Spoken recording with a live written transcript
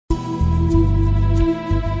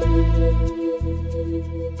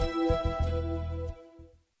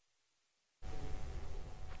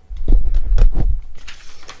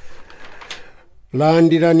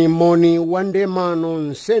Landirani moni wandemano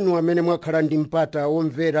nsenu amene mwakhala ndi mpata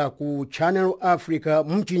omvera ku Channel Africa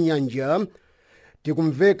mchinyanja.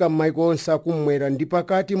 Tikumveka m'maiko onse akumwera ndi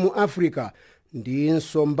pakati mu Africa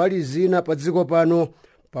ndinso mbali zina pa dziko pano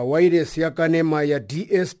pa wairesi ya kanema ya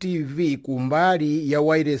DSTV kumbali ya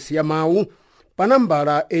wairesi ya mawu pa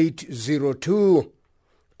nambala 802.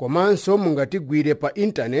 Komanso mungatigwire pa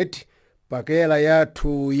internet pakela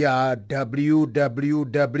yathu ya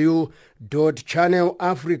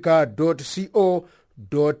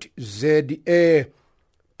www.channelafrica.co.za.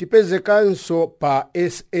 Tipezekanso pa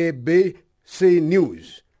SABC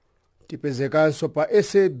News. Tipezekanso pa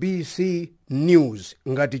SABC News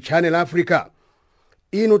ngati Channel Africa.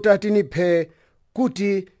 Inu tatiniphe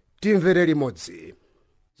kuti timvere limodzi.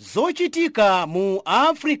 Zochitika mu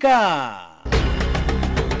Africa.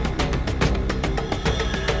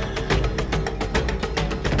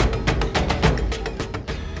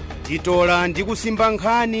 Titola ndi kusimba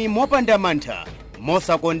nkhani mopanda mantha,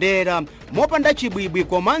 mosakondera, mopanda chibwibwi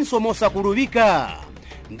komanso mosakulubika.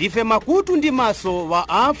 Ndife makutu ndi maso wa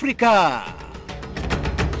Africa.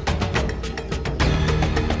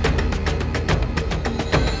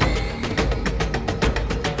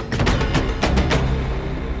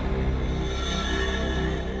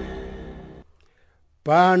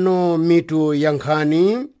 Pano mitu ya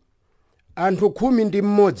nkhani. Anthu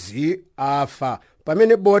 11 afa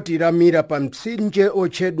pamene boti lamira pa mtsinje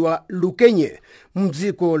otchedwa Lukenye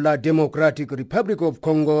mdziko la Democratic Republic of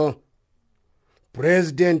Congo.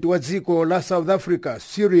 President wa dziko la South Africa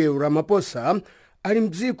Cyril Ramaphosa ali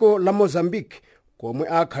mdziko la Mozambique komwe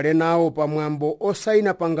akhale nawo pamwambo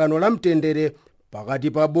osaina pangano la mtendere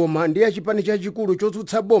pakati pa boma ndi achipani chachikulu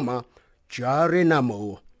chotsutsa boma cha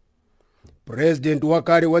Renamo. President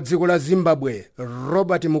wakale wa dziko la Zimbabwe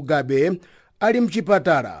Robert Mugabe ali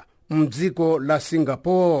mchipatala mdziko la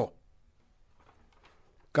Singapore.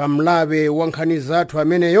 Kamlawe wa nkhani zathu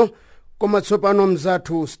ameneyo, koma tsopano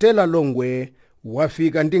mzathu Stella Longwe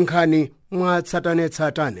wafika ndi nkhani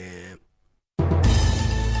mwatsatanetsatane.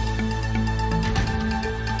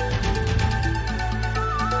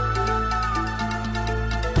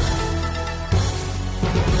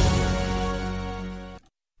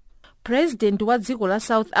 President wa dziko la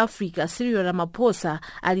South Africa Cyril Ramaphosa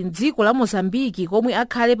ali mdziko la Mozambique komwe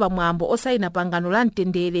akhale pamwambo osaina pangano la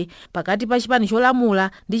mtendere pakati pa chipani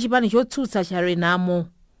cholamula ndi chipani chotsutsa cha Renamo.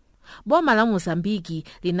 Boma la Mozambique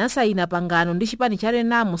linasaina pangano ndi chipani cha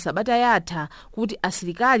Renamo sabata yatha kuti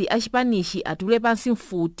asilikali a chipanichi atule pansi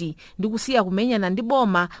mfuti ndi kusiya kumenyana ndi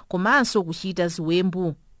boma komanso kuchita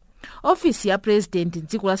ziwembu. Ofisi ya President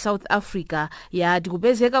dziko la South Africa yati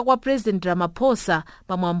kupezeka kwa President Ramaphosa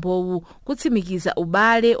pamwambowu kutsimikiza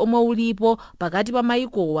ubale omwe ulipo pakati pa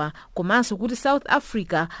maikowa komanso kuti South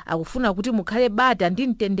Africa akufuna kuti mukhale bata ndi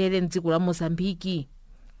mtendere mdziko la Mozambique.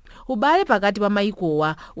 Ubale pakati pa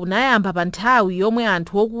maikowa unayamba pa nthawi yomwe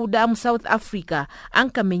anthu okuda mu South Africa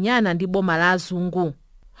ankamenyana ndi boma la azungu.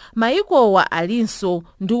 Maikowa alinso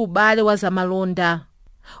ndi ubale wa zamalonda.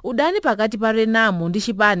 Udani pakati pa Renamo ndi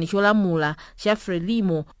chipani cholamula cha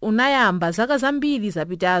Frelimo unayamba zaka zambiri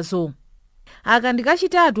zapitazo. Aka ndi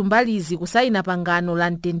kachitatu mbalizi kusaina pangano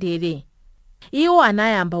la mtendere. Iwo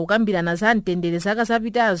anayamba kukambirana za mtendere zaka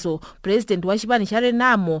zapitazo President wa chipani cha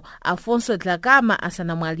Renamo Afonso Dhlakama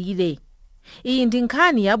asanamwalire. Iyi ndi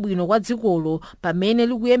nkhani yabwino kwa dzikolo pamene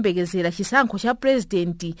likuyembekezera chisankho cha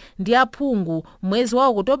President ndi aphungu mwezi wa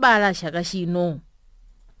Okutobala chaka chino.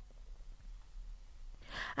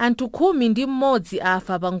 Anthu 11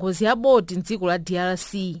 afa pa ngozi ya boti mdziko la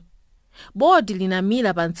DRC. Boti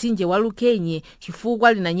linamira pa mtsinje wa Lukenye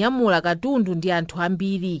chifukwa linanyamula katundu ndi anthu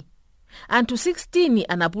ambiri. Anthu 16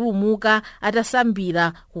 anapulumuka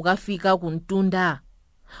atasambira kukafika ku mtunda.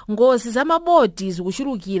 Ngozi za maboti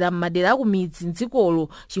zikuchulukira m'madera ku midzi mdzikolo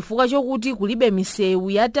chifukwa chokuti kulibe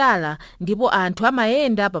misewu yatala ndipo anthu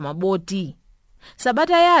amayenda pa maboti.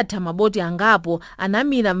 Sabata yatha maboti angapo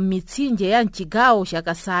anamira m'mitsinje ya mchigawo cha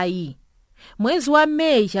Kasai. Mwezi wa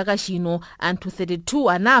Mei chaka chino anthu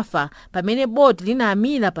 32 anafa pamene boti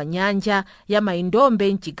linamira pa nyanja ya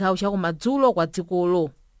Maindombe mchigawo cha kumadzulo kwa dzikolo.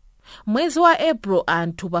 Mwezi wa April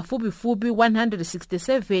anthu pafupifupi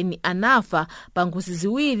 167 anafa pa ngozi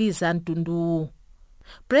ziwiri za mtunduwu.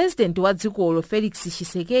 President wa dzikolo Felix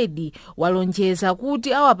Tshisekedi walonjeza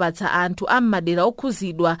kuti awapatsa anthu am'madera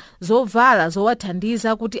okhuzidwa zovala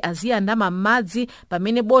zowathandiza kuti aziyandama m'madzi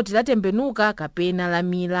pamene boti latembenuka kapena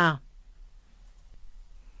lamira.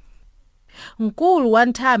 Mkulu wa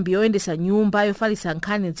nthambi yoyendesa nyumba yofalitsa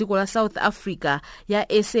nkhani dziko la South Africa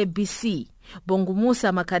ya SABC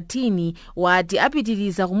Bongumusa Makatini wati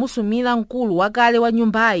apitiriza kumusumira mkulu wakale wa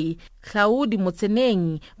nyumbayi Claudi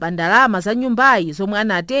Motsenengi bandalama za nyumbayi zomwe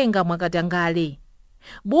anatenga mwakatangale.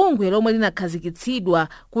 Bungwe lomwe linakhazikitsidwa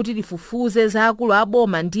kuti lifufuze za akulu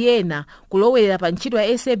aboma ndi ena kulowera pa ntchito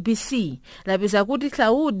ya SABC lapeza kuti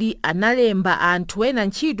Claudi analemba anthu ena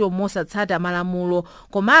ntchito mosatsata malamulo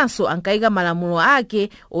komanso ankayika malamulo ake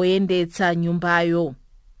oyendetsa nyumbayo.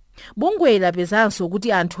 Bungwe lapezanso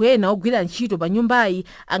kuti anthu ena ogwira ntchito pa nyumbayi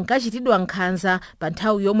ankachitidwa nkhanza pa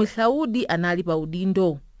nthawi yomwe Claudi anali pa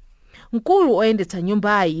udindo. Mkulu oyendetsa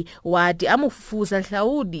nyumbayi wati amufufuza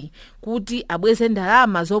Claudi kuti abweze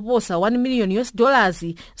ndalama zoposa $1 million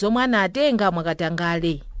zomwe anatenga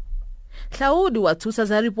mwakatangale. Claudi watsutsa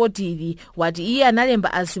za ripotili wati iye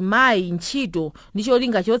analemba azimayi ntchito ndi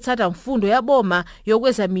cholinga chotsata mfundo ya boma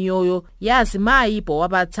yokweza miyoyo ya azimayi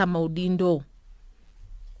powapatsa maudindo.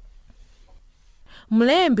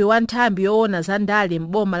 Mlembi wa nthambi yoona za ndale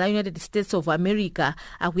m'boma la United States of America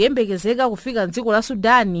akuyembekezeka kufika mdziko la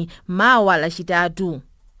Sudani mawa lachitatu.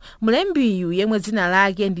 Mlembiyu yemwe dzina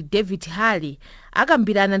lake ndi David Halley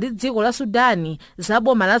akambirana ndi dziko la Sudani za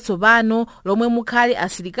boma latsopano lomwe mukhale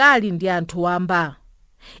asilikali ndi anthu wamba.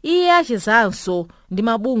 Iye achezanso ndi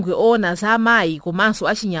mabungwe ona za amayi komanso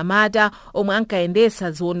achinyamata omwe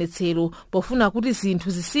ankayendetsa zionetsero pofuna kuti zinthu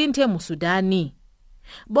zisinthe mu Sudani.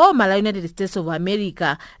 Boma la United States of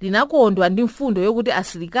America linakondwa ndi mfundo yokuti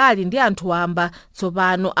asilikali ndi anthu wamba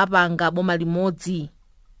tsopano apanga boma limodzi.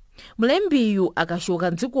 Mlembiyu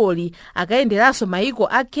akachoka mdzikoli akayenderanso maiko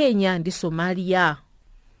a Kenya ndi Somalia.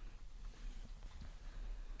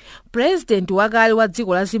 President wakale wa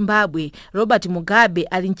dziko la Zimbabwe Robert Mugabe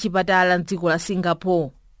ali mchipatala mdziko la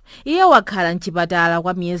Singapore. Iye wakhala mchipatala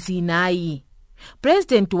kwa miyezi 9.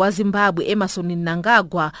 President wa Zimbabwe Emerson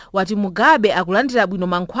Mnangagwa wati Mugabe akulandira bwino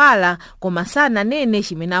mankhwala koma sananene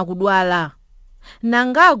chimene akudwala.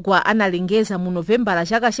 Mnangagwa analengeza mu Novembala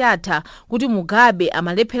chaka chatha kuti Mugabe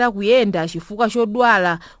amalephera kuyenda chifukwa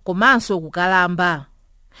chodwala komanso kukalamba.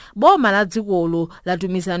 Boma la dzikolo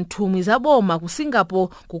latumiza nthumwi za boma ku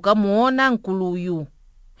Singapore kukamuona mkuluyu.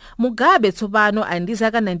 Mugabe tsopano ali ndi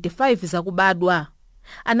zaka 95 zakubadwa.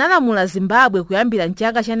 Analamula Zimbabwe kuyambira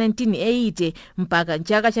mchaka cha 1980 mpaka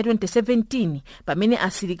mchaka cha 2017 pamene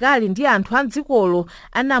asilikali ndi anthu a dzikolo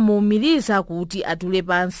anamuumiriza kuti atule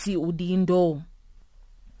pansi udindo.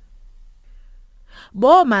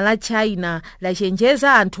 Boma la China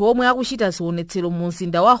lachenjeza anthu omwe akuchita zionetsero mu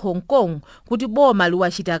mzinda wa Hong Kong kuti boma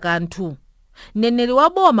liwachita kanthu. Mneneri wa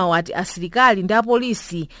boma wati asilikali ndi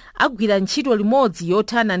apolisi agwira ntchito limodzi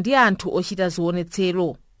yothana ndi anthu ochita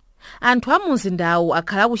zionetsero. Anthu a mumzindawo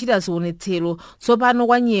akhala kuchita zionetsero tsopano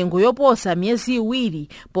kwa nyengo yoposa miyezi 2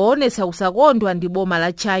 poonetsa kusakondwa ndi boma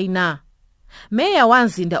la China. Meya wa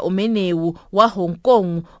mzinda umenewu wa Hong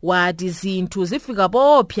Kong wati zinthu zifika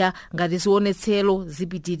poopsa ngati zionetsero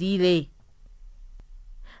zipitirire.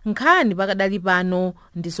 Nkhani pakadali pano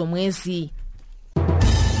ndi zomwezi.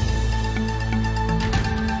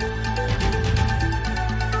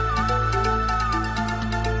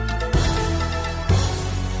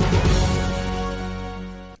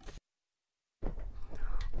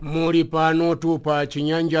 Muli pano tupa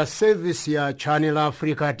Chinyanja service ya Channel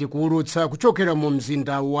Africa tikuulutsa kuchokera mu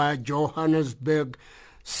mzinda wa Johannesburg,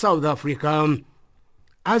 South Africa.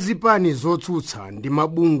 Azipani zotsutsa ndi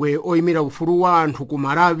mabungwe oyimira ufulu wa anthu ku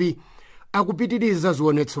Malawi akupitiriza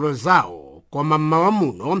zionetsero zawo, koma mmawa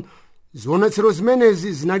muno zionetsero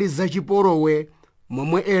zimenezi zinali zachipolowe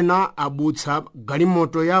momwe ena abutsa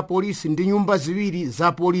galimoto ya polisi ndi nyumba ziwiri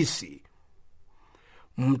za polisi.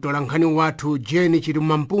 Mtolankhani wathu Jeni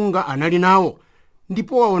Chilimampunga anali nawo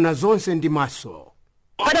ndipo waona zonse ndi maso.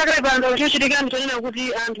 Padakale pano chochitika nditonena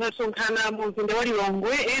kuti anthu asonkhana mu mzinda wa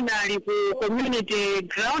Lilongwe ena ali ku community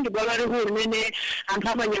ground bwalo likulu limene anthu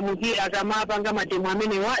amanyamukira akamapanga matemu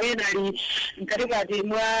amenewa, ena ali mkatikati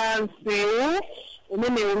mwa msewu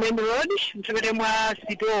umene main road mphepete mwa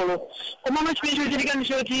sitolo. Koma chimene chochitika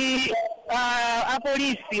ndichoti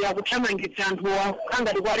apolisi akuthamangitsa anthuwa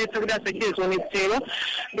angati kuwaletsa kuti asachite zionetsero.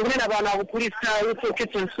 Ndikunena pano akupulisa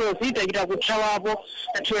Kitchen Source itachita kuthawapo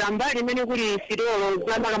athera mbali imene kuli sitolo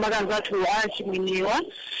zamakamakanga athu achimwiniwa.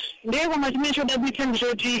 Ndiye koma chimene chodabwitsa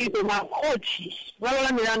ndichoti koma khoti bwalo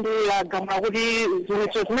la milandu lagamula kuti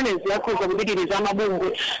zionetsero zimenezi akhoza kupitiriza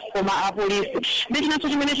amabungwe koma apolisi. Ndi chinanso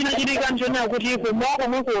chimene chinachitika ndichonena kuti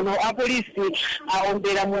komwe kuno apolisi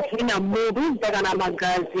aombera munthu wina mmutu mpaka na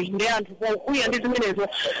magazi. Ndi anthu kuya ndi zimenezo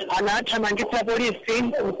anathamangitsa apolisi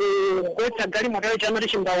kugwetsa galimoto yawo chamati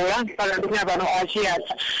chimbaula mpaka ndikunena pano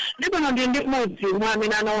achiyatsa. Ndi pano ndi mmodzi mwa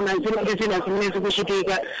amene anaona zina ndi zina zimene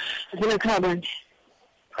zikuchitika zinakhala bwanji.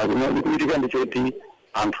 Akuti kuchitika ndichoti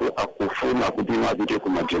anthu akufuna kuti apite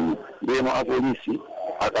kumatemu ndiyeno apolisi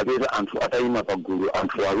akapeza anthu atayima pagulu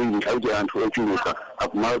anthu awiri auti anthu ochuluka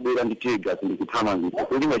akumabwera ndi tega ndikuthamangitsa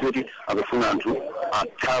kulinga choti akufuna anthu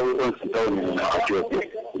athawe onse taonera achoke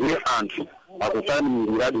ndiye anthu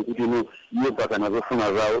akutaniradi kuti iye pakana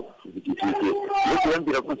zofuna zawo zichitike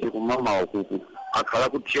ndikuyambira konse kumamawa kuku akhala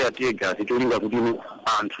kuthira tega titolinga kuti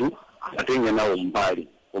anthu atenge nawo mbali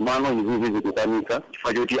komano izizi zikukanika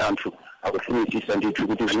chifukwa choti anthu akufunisisa ndithu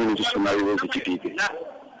kuti zimene zisunayo zichitike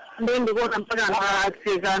ndikuona mpaka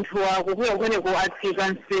atsika anthu akukuya kumeneko atsika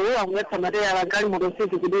nsewu akuyatsa matera agali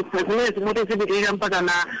motosizi kudutsa zimene zimoti zipitirira mpaka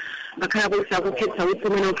na ngakhale polisi akukhetsa witsi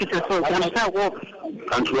umene ukhetsa soza anthu sakuopa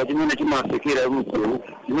anthu achimene chimasekera msewu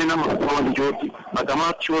chimene amakuwa ndi choti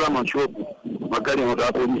akamathyola mashopu magalimoto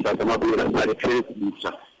apolisi akamabwera alephere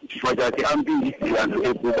kudutsa chifukwa chake ambiri ndi anthu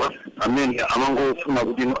ekuba amene amangofuna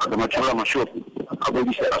kuti akamathyola mashopu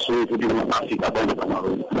apolisi asowe kuti afika pano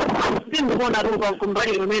pamalonda sindikuona rumba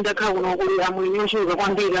kumbali lumene ndakhala kuno kuli amwini ochuka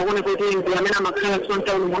kwambiri akuone kuti ndi amene amakhala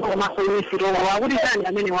sontauni munthu komanso unisiro wakuti chani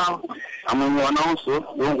amene wawo amwini wanawonso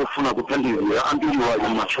wongofuna kuthandizira ambiri wali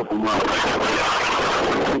mmashopu mwawo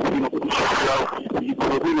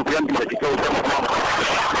kwino kuyambira chikawo cha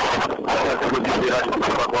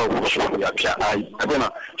kwa shopu ya pya ai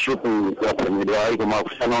kapena shopu ya pemedwa ai koma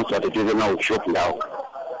kusanonso ateteze nawo shopu yawo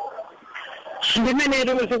ndimene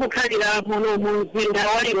zikukhalira muno mu mzinda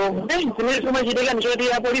wa Lilongwe zimene zimachitika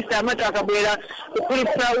ndichoti apolisi amati akabwera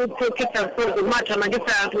kuphulitsa ukhetsa msozi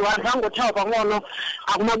kumathamangitsa anthu angothawa pang'ono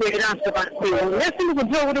akumabwereranso pansewu nesi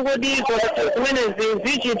ndikudziwa kuti kodi zimenezi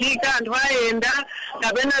zichitika anthu ayenda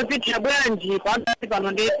kapena zitha bwanji pantsi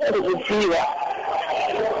pano ndi ndikudziwa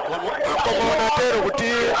koma unatero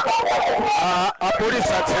kuti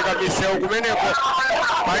apolisi atseka misewu kumeneko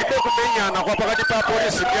palibe kumenyana kwa pakati pa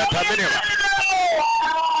apolisi ndi anthu amenewa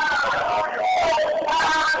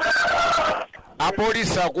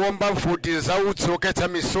apolisi akuomba mfuti za utsi okhetsa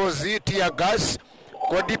misozi tear gas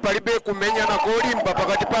kodi palibe kumenyana kolimba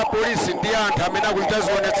pakati pa apolisi ndi anthu amene akuchita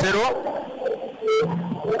zionetsero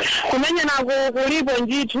kumenyana kulipo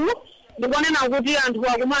ndithu ndikonena kuti anthu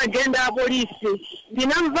akumagenda apolisi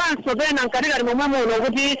ndinamvanso pena mkatikati momwe muno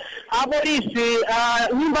kuti apolisi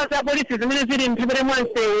nyumba za apolisi zimene zili mphepete mwa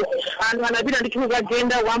msewu anthu anapita ndithu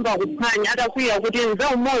kukagenda kuyamba kuphwanya atakwiya kuti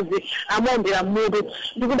mzawu mmodzi amombera mmutu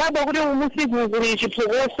ndikudabwa kuti umusiku kuli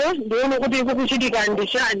chiphokoso ndione kuti kukuchitika ndi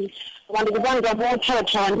chani koma ndikupanga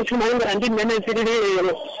mothawa ndithu malingana ndi mmene zilili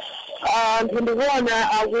lero anthu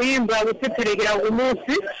ndikuona akuyimba kutsitsilekera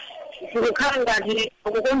kumusi kukhala ngati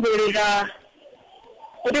kukomberera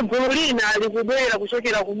kuti gulu lina likubwera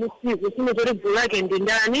kuchokera kumusiku sino kuti gulu lake ndi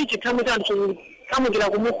ndani chithamu cha anthu kamukira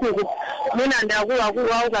kumusiku mwina ndi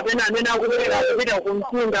akuluakulu awo kapena amene akubwera kupita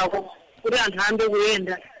kumtundako kuti anthu ayambe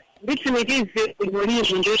kuyenda nditsimikize gulu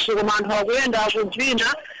lino ndiso koma anthu akuyenda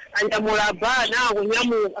akubvina anyamula bana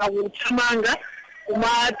akunyamuka akuthamanga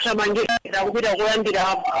kumathamangira kupita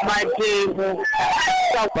kuyambira matengo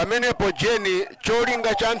pamenepo jeni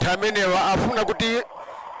cholinga cha anthu amenewa afuna kuti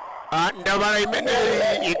ndabala imene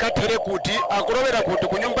ikathere kuti akulowera kuti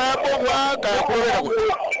ku nyumba ya boma kaya kulowera kuti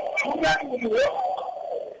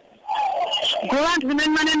gulu anthu limene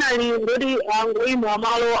manenali ngoti angoyima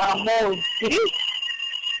malo amodzi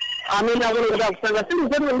amene akulowera akusanga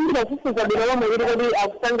sindikuti ndikuda kufufuza bwino lomwe kuti kodi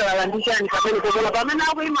akusangalala ndi chani kapena kokona pamene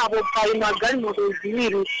akuyimapo payima galimoto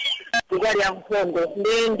ziwiri zigali ankhondo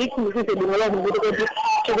nditsimikize bwino lomwe kuti kodi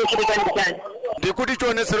chikuchitika ndi chani ndikuti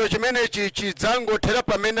chionetsero chimenechi chidzangothera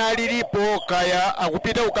pamene alilipo kaya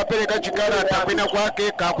akupita kukapereka chikalata kwina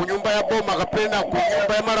kwake ka ku nyumba ya boma kapena ku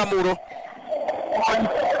nyumba ya malamulo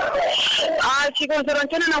chikonzero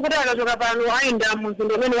nchonena kuti akachoka pano ayenda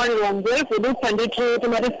mumzinda umene wa Lilongwe kudutsa ndithu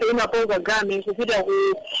timati seimapo kagame kupita ku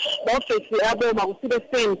maofesi aboma ku city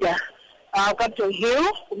center Capitol Hill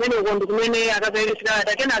kumeneko ndi kumene akapereka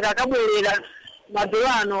chikalata kenaka akabwerera madzulo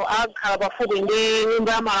ano akhala pafupi ndi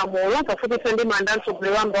nyumba ya malamulo pafupi ndi mandanso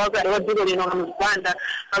kulewamba wakale wa dziko lino kamuzipanda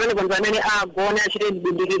pamene konza amene agone achite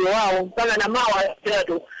mdindikiro wawo mpaka na mawa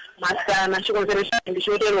atatu masana chikonzero chake ndi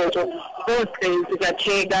choterocho zonse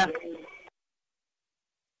zikatheka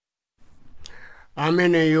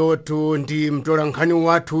ameneyotu ndi mtolankhani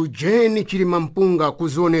wathu Jeni Chilimampunga ku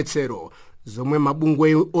zionetsero zomwe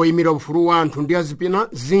mabungwe oyimira ufulu wa anthu ndi azipina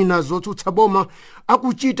zina zotsutsa boma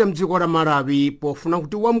akuchita mdziko la Malawi pofuna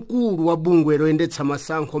kuti wamkulu wa bungwe loyendetsa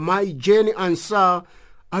masankho mayi Jeni Ansah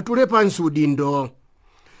atule pansi udindo.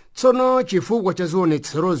 Tsono chifukwa cha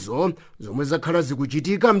zionetserozo zomwe zakhala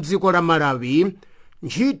zikuchitika mdziko la Malawi,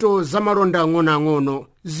 ntchito za malonda ang'onoang'ono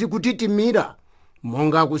zikutitimira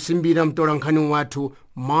monga akusimbira mtolankhani wathu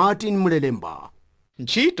Martin Mulelemba.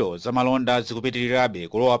 Ntchito za malonda zikupitirirabe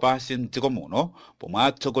kulowa pansi mdziko muno, pomwe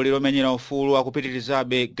atsogoleri omenyera ufulu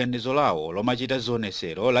akupitirizabe ganizo lawo lomachita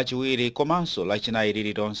zionesero lachiwiri komanso lachinayi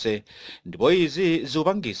lililonse, ndipo izi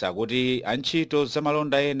zikupangisa kuti antchito za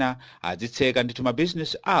malonda ena azitseka ndithu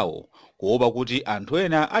mabizinesi awo kuopa kuti anthu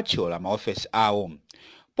ena athyola maofesi awo.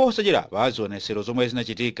 Posachedwapa zionesero zomwe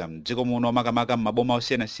zinachitika mdziko muno makamaka m'maboma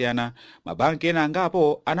osiyanasiyana, mabanki ena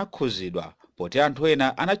angapo anakhuzidwa poti anthu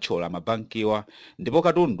ena anathyola mabankiwa ndipo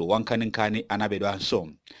katundu wa nkhaninkhani anabedwanso.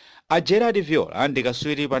 A Gerard Viola ndi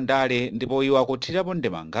kaswiri pandale ndipo iwo akuthirapo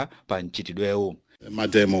ndemanga pa mchitidwewu.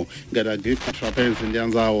 Mademo ngati agricultural pension ndi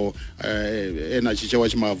anzawo ena chichewa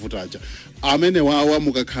chimavutacha amene wawa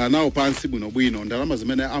mukakhala nawo pansi bwinobwino ndalama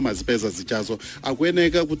zimene amazipeza zichazo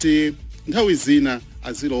akuyeneka kuti nthawi zina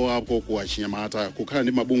azilowapo ku achinyamata kukhala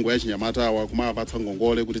ndi mabungwe ya chinyamata awa kumapatsa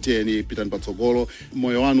ngongole kuti tiyeni pitani patsogolo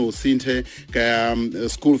moyo wanu usinthe kaya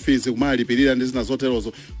school fees kumalipirira ndi zina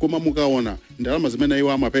zoterozo. Koma mukaona ndalama zimene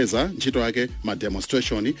iwo amapeza ntchito yake ma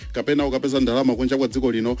demonstration kapena ukapeza ndalama kunja kwa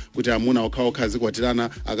dziko lino kuti amuna okhaokha azikwatirana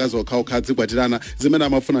akazi okhaokha azikwatirana zimene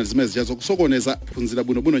amafuna zimene zichazo kusokoneza phunzira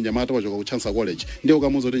bwinobwino nyamata wachoka ku Chancellor College ndiye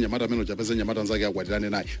ukamuza kuti nyamata amene uchapeza nyamata nzake akwatirane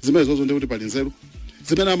naye zimene zozo ndi kuti pali nzeru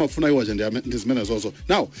zimene amafuna iwo ndi zimene zozo.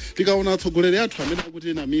 Now tikaona atsogoleri athu amene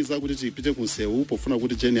akuti namiza kuti tipite ku nsewu pofuna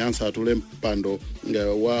kuti Jeni Ansa atule mpando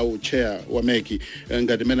wa chair wa meki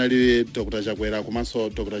ngati mene ali Dr. Chakwera komanso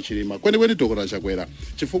Dr. Chilima kwenikweni Dr. Chakwera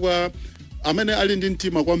chifukwa amene ali ndi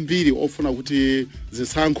mtima kwambiri ofuna kuti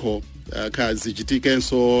zisankho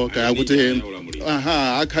zichitikenso kaya kuti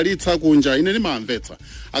akhalitsa kunja ine nimamvetsa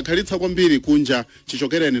akhalitsa kwambiri kunja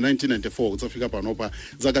chichokereni 1994 kudzafika panopa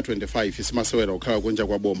zaka 25 simasewera kukhala kunja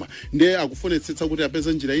kwa boma ndiye akufunitsitsa kuti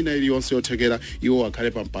apeze njira ina iliyonse yothekera iwo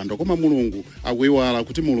akhale pa mpando. Koma Mulungu akuiwala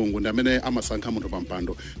kuti Mulungu ndi amene amasankha munthu pa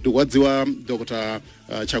mpando. Ndikuwadziwa Dr.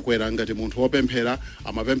 Chakwera ngati munthu wopemphera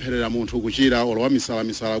amapempherera munthu kuchira olowa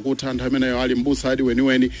misala kutha nthawi imeneyo ali mbusa ali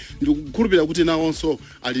weniweni. Ndikukhulupirira kuti nawonso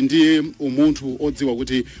ali ndi umunthu odziwa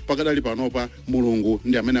kuti pakadali panopa Mulungu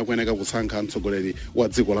ndi amene akuyeneka kusankha mtsogoleri wa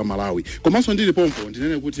dziko la Malawi. Komanso ndili pompo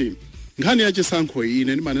ndinene kuti nkhani ya chisankho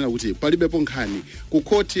ine ndimanena kuti palibepo nkhani ku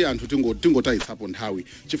koti anthu tingotayitsapo nthawi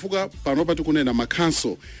chifukwa panopa tikunena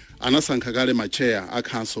makhanso anasankha kale macheya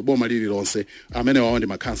akhanso boma lililonse amene wawo ndi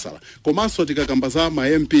makhansala. Komanso tikakamba za ma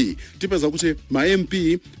MP tipeza kuti ma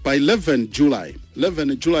MP pa 11 July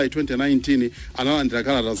 2019 analandira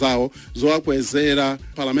kalata zawo zoakwezera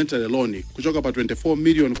parliamentary loan kuchoka pa 24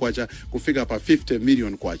 million kwacha kufika pa 50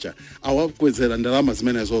 million kwacha. Awakwezera ndalama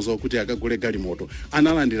zimene zozo kuti akagule galimoto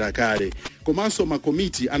analandira kale. Komanso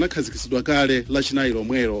makomiti anakhazikisidwa kale lachinayi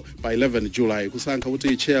lomwero pa 11 July kusankha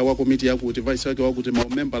kuti chair wa komiti yakuti vice wake wakuti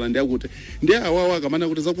member ndi yakuti ndiye awawa akamana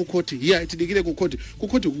kuti za ku court tidikire ku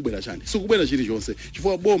court kubwera chani sikubwera chilichonse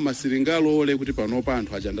chifukwa boma silingalole kuti panopa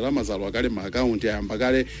anthu aja ndalama zalo akale ma account ayamba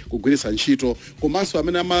kale kugwiritsa ntchito. Komanso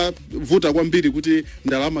amene amavuta kwambiri kuti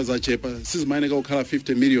ndalama zachepa sizimayeneka kukhala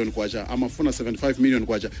 50 million kwacha amafuna 75 million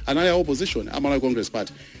kwacha anali opposition Malawi Congress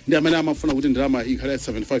Party ndi amene amafuna kuti ndalama ikhale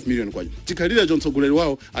 75 million kwacha. Tikhalira mtsogoleri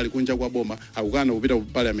wawo ali kunja kwa boma akukana kupita ku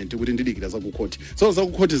parliament kuti ndidikira za ku court. So za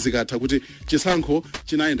ku court zikatha kuti chisankho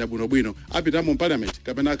chinayenda bwinobwino apitamo parliament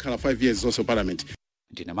kapena akhala 5 years zonse parliament.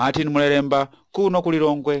 Ndine Martin Muleremba kuno ku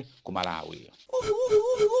Lilongwe ku Malawi.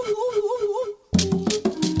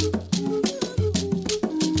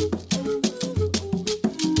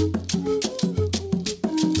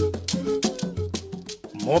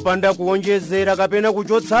 Mopanda kuonjezera kapena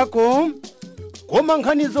kuchotsako koma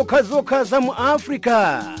nkhani zokhazokha za mu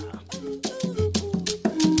Africa.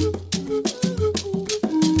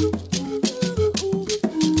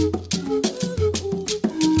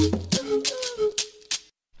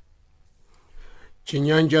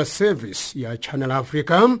 Chinyanja service ya Channel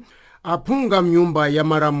Africa aphunga mnyumba ya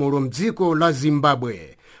malamulo mdziko la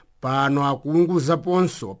Zimbabwe pano akulunguza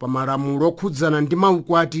ponso pa malamulo okhudzana ndi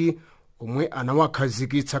maukwati omwe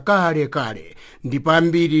anawakhazikitsa kale ndi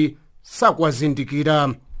pambiri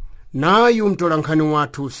sakwazindikira. Nayu mtolankhani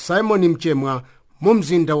wathu Simon Mchemwa mu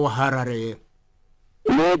mzinda wa Harare.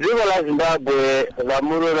 Mu dziko la Zimbabwe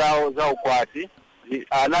lamulo lawo za ukwati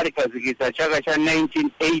analikhazikitsa chaka cha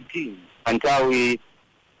 1918 nthawi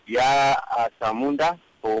ya Samunda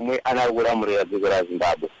omwe analikulamulira dziko la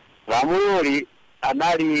Zimbabwe. Lamuloli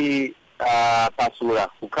anali pasula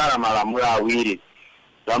kukhala malamulo awiri.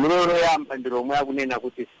 Lamulo loyamba ndi lomwe akunena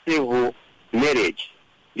kuti civil marriage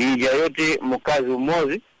njira yoti mukazi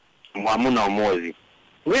umodzi mwamuna umodzi.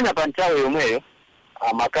 Wina pa nthawi yomweyo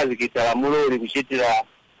amakhazikitsa lamuloli kuchitira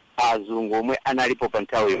azungu omwe analipo pa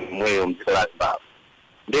nthawi yomweyo mdziko la Zimbabwe.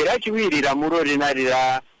 Ndi lachiwiri lamulo linali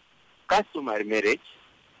la customary marriage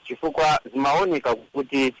chifukwa zimaoneka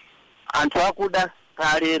kuti anthu akuda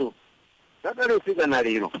kalero zakalefika na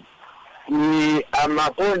lero ni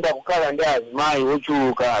amakonda kukhala ndi azimayi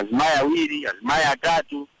ochuluka, azimayi awiri, azimayi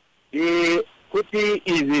atatu, kuti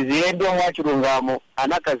izi ziyende mwachilungamo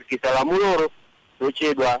anakhazikitsa lamulo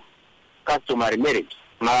lochedwa customary marriage.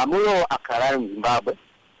 Malamulo akhala mu Zimbabwe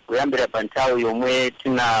kuyambira pa nthawi yomwe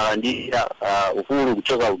tinalandira uhuru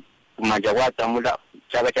kuchoka kumanja kwa Samunda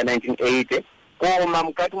chaka cha 1980. Koma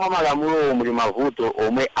mkati mwa malamulo muli mavuto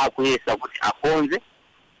omwe akuyesa kuti akonze,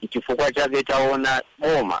 chifukwa chake taona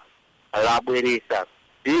boma labweresa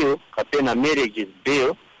bill kapena marriages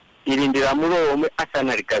bill ili ndi lamulo omwe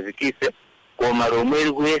asanalikazikise, koma lomwe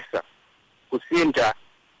likuyesa kusintha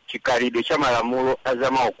chikhalidwe cha malamulo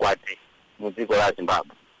azamaukwati mu dziko la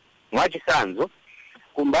Zimbabwe. Mwachisanzo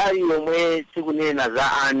kumbali yomwe tikunena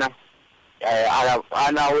za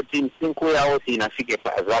ana oti msinkhu yawo inafike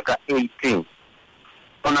pa zaka 18.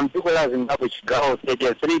 Kona mdziko la Zimbabwe chigawo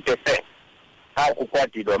 33%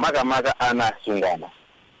 akukwatidwa makamaka ana asungwana.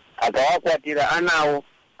 Akawakwatira anawo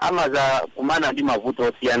amaza kumana ndi mavuto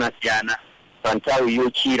osiyana-siyana pa nthawi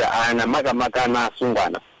yochira ana makamaka ana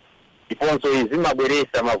asungwana. Ndiponso izi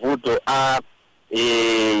zimabweresa mavuto a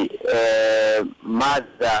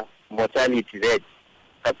mother mortality rate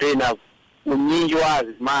kapena unyinji wa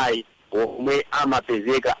azimayi omwe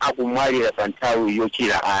amapezeka akumwalira pa nthawi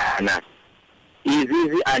yochira ana.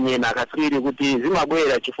 Izizi anena akatswiri kuti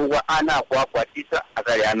zimabwera chifukwa ana akuakwatisa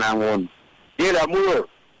akali ana ang'ono. Lamulo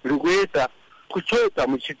likuyesa kuchotsa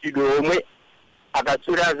mchitidwe omwe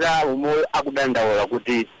akatswiri za umoyo akudandaula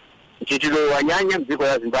kuti mchitidwe wanyanya mdziko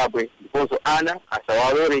la Zimbabwe, ndiponso ana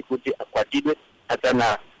asawalole kuti akwatidwe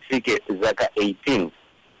asanafike zaka 18.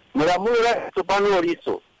 Mulamulo latsopano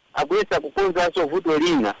liso akuyesa kukonzanso vuto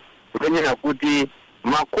lina kunena kuti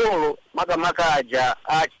makolo makamaka aja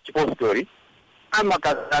a chipostori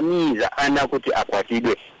amakakamiza ana kuti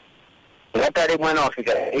akwatidwe. Ngatale mwana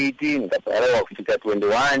wafika 18, ngatale wafika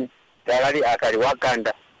 21, talali akali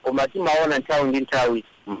wakanda, koma timaona nthawi ndi nthawi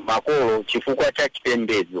makolo chifukwa cha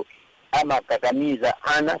chipembedzo amakakamiza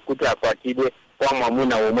ana kuti akwatidwe kwa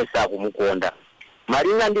mwamuna omwe sakumukonda.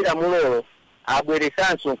 Malinga ndi lamulo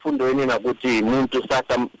abweresanso mfundo yenena kuti munthu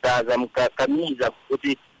sasa mukakamiza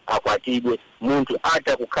kuti akwatidwe, munthu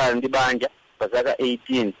ata kukhala ndi banja pa zaka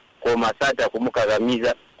 18 koma sata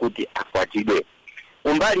kumukakamiza kuti akwatidwe.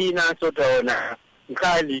 Umbali inanso taona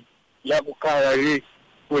nkhani ya kukhala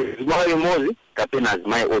zimayi mozi kapena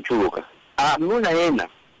zimayi ochuluka. Amuna yena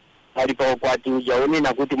ali pa ukwati uja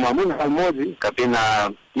onena kuti mwamuna mmozi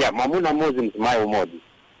kapena mwamuna mmozi mzimayi umodzi.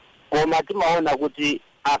 Koma timaona kuti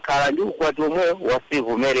akhala ndi ukwati omwe wa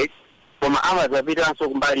civil marriage, koma amazapitanso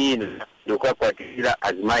kumbali ina ndikukakwatira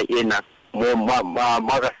azimayi ena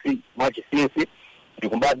mwachisinsi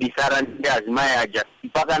ndikumbabisara ndi azimayi aja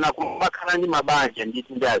mpaka na kumakhala ndi mabanja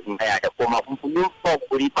nditi ndi azimayi aja, koma kumfunyumpa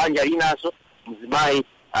kuli banja linanso mzimayi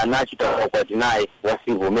anachita ukwati naye wa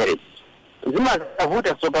civil marriage.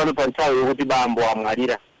 Zimavuta tsopano pa nthawi yokuti bambo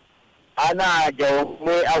amwalira, ana aja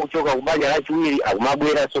omwe akuchoka kubanja lachiwiri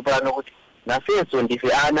akumabwera tsopano kuti nafenso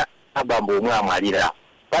ndife ana abambo omwe amwalira.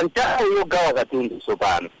 Pa nthawi yogawa katundu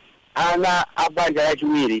tsopano ana abanja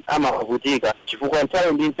lachiwiri amavutika chifukwa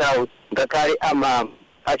nthawi ndi nthawi ngakhale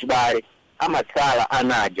achibale amatsala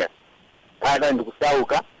anaja ana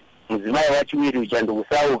ndikusauka, mzimayi wachiwiri uja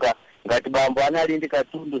ndikusauka. Ngati bambo anali ndi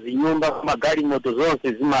katundu, zinyumba, magalimoto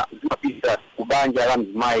zonse zimapita kubanja la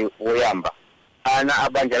mzimayi woyamba, ana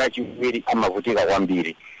abanja lachiwiri amavutika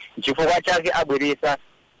kwambiri. Chifukwa chake abweresa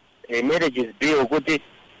marriages bill kuti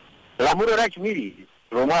lamulo lachiwiri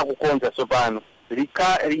lomwe akukonza tsopano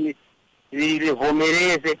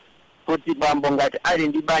livomereze kuti bambo ngati ali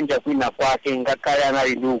ndi banja kwina kwake ngakhale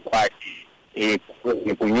anali ndi ukwati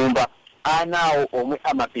kunyumba, anawo omwe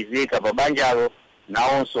amapezeka pa banjalo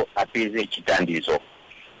nawonso apeze chitandizo.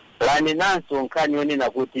 Lanenanso nkhani yonena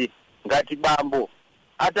kuti ngati bambo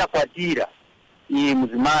atakwatira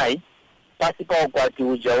mzimayi pasi pa ukwati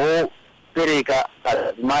uja wopereka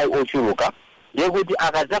azimayi ochuluka, ndiye kuti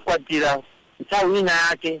akadzakwatira nthawi ina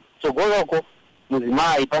yake tsogoloko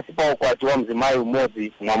mzimayi pasi pa ukwati wa mzimayi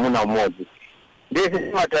umodzi mwamuna umodzi, ndiye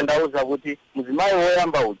zimatanthauza kuti mzimayi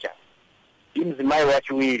woyamba uja ndi mzimayi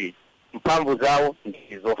wachiwiri mphamvu zawo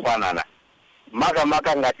ndizofanana.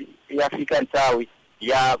 Makamaka ngati yafika nthawi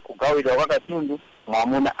ya kugawidwa kwa katundu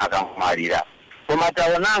mwamuna akamwalira. Koma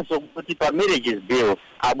taonanso kuti pa marriages bill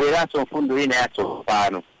abweranso mfundo ina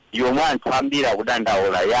yatsopano yomwe anthu ambiri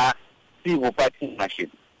akudandaula ya civil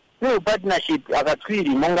partnership. Civil partnership akatswiri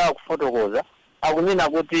monga akufotokoza akunena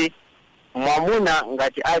kuti mwamuna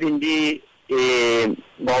ngati ali ndi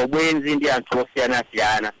maubwenzi ndi anthu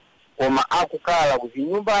osiyana-siyana, koma akukhala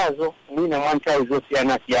kuzinyumbazo mwina mwa nthawi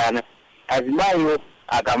zosiyana-siyana. Azimayiwo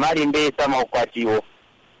akamalembesa maukwatiwo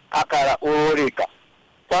akhala ololeka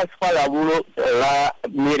pasipala lamulo la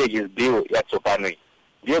marriages bill yatsopanoyi.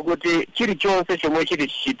 Ndiye kuti chilichonse chomwe chili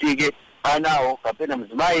chichitike anawo kapena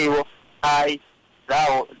mzimayiwo ayi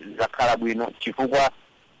zawo zakhala bwino chifukwa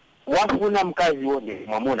wafuna mkaziwo ndi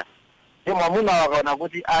mwamuna. Ndiye mwamuna wakaona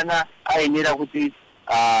kuti ana ayenera kuti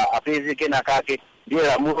apeze kena kake, ndiye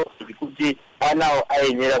lamulo kuti anawo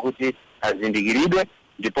ayenera kuti azindikiridwe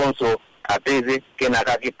ndiponso apeze kena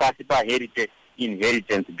kake pasi pa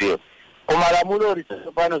inheritance bill. Koma lamulo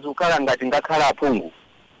lisopano zikukhala ngati ngakhala aphungu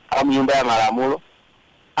amnyumba ya malamulo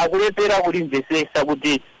akulepera kulimvesesa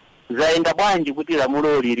kuti zaenda bwanji kuti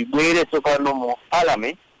lamulo libwere tsopano mu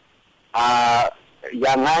parliament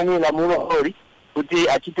yang'ane lamulo kuti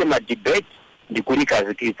achite madebate ndi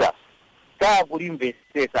kulikazikitsa.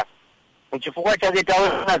 Kulimvesesa muchifukwa chake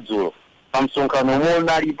taona dzulo pa msonkhano umwe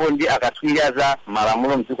unalipo ndi akatswiri za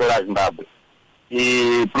malamulo mdziko la Zimbabwe.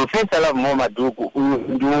 Profesa Love Maduku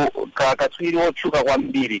ndi akatswiri otchuka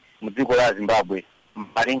kwambiri mdziko la Zimbabwe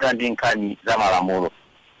malinga ndi nkhani za malamulo.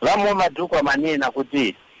 Love Maduku amanena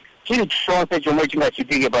kuti chilichonse chomwe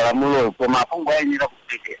chingachitike pa lamulo koma aphungu ayenera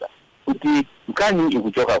kuteteza kuti nkhani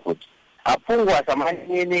ikuchoka kuti aphungu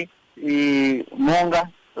asamanene monga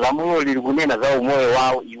lamulo lili kunena za umoyo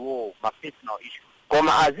wawo iwo ma personal issue,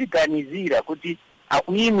 koma aziganizira kuti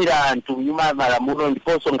akuyimira anthu mnyumba ya malamulo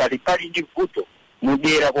ndiponso ngati pali ndi vuto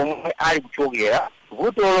mudera komwe ali kuchokera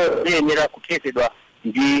vuto liyenera kuthesedwa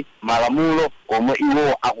ndi malamulo omwe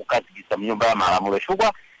iwo akukhazikitsa mnyumba ya malamulo.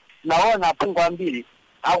 Chifukwa naona aphungu ambiri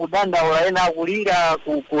akudandaula ena akulira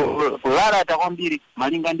kulalata kwambiri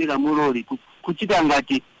malinga ndi lamuloli kuchita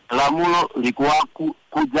ngati lamulo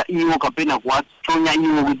likuwakudza iwo kapena kuwachonya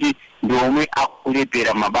iwo kuti ndi omwe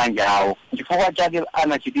akulepera mabanja awo. Chifukwa chake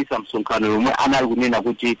anachitisa msonkhano omwe anali kunena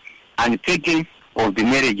kuti unpacking of the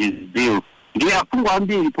marriages bill. Ndiye aphungu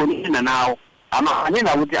ambiri ponena nawo amanena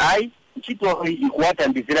kuti ayi ntchito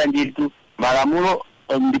ikuwathandizira ndithu malamulo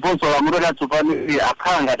ndiponso lamulo latsopano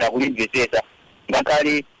akhala ngati akulimvesesa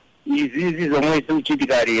ngakhale izizi zomwe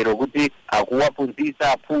zikuchitika lero kuti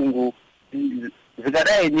akuwaphunzitsa aphungu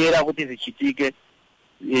zikadayenera kuti zichitike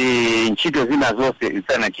ntchito zina zonse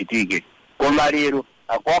zisanachitike, koma lero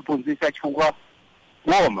akuwaphunzitsa chifukwa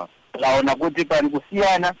boma laona kuti pali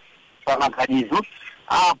kusiyana pa maganizo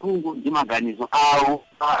aphungu ndi maganizo awo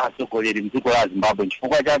atsogoleri mdziko la Zimbabwe.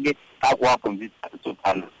 Chifukwa chake akuwaphunzitsa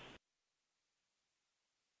tsopano.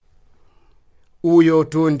 Uyo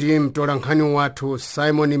ndi mtolankhani wathu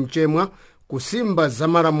Simon Mchemwa kusimba za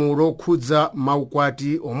malamulo okhudza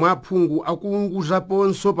maukwati omwe aphungu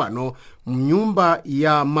akuunguzaponso pano mnyumba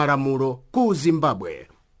ya malamulo ku Zimbabwe.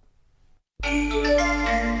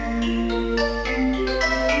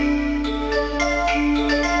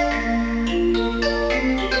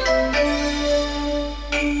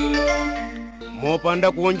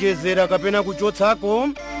 mopanda kuonjezera kapena kuchotsako,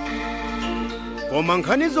 koma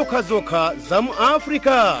nkhani zokhazokha za mu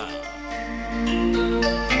Africa.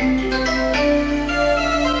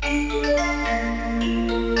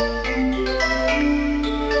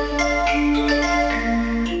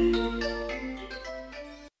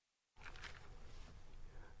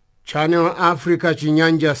 Channel Africa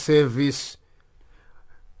Chinyanja Service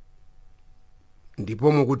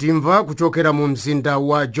ndipo mukutimva kuchokera mu mzinda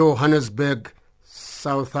wa Johannesburg,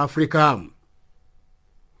 South Africa.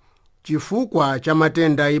 Chifukwa cha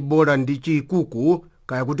matenda Ebola ndi chikuku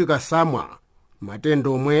kaya kuti kasamwa, matenda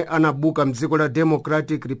omwe anabuka mdziko la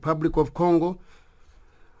Democratic Republic of Congo,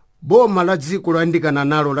 boma la dziko loyandikana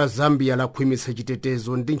nalo la Zambia lakhwimitsa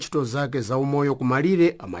chitetezo ndi ntchito zake za umoyo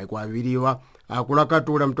kumalire amayiko awiriwa.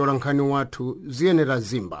 Akulakatula mtolankhani wathu Ziyenera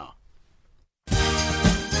Zimba.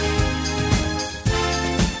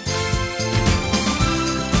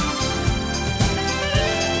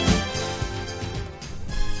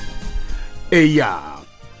 Eya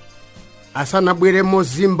asanabweremo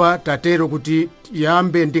Zimba tatero kuti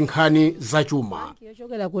yambe ndi nkhani zachuma.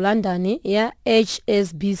 Yochokera ku London ya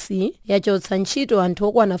HSBC yachotsa ntchito anthu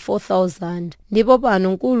okwana 4,000 ndipo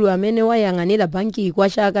pano mkulu amene wayang'anira banki kwa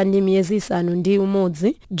chaka ndi miyezi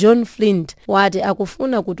 6 John Flint wati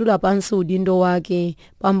akufuna kutula pansi udindo wake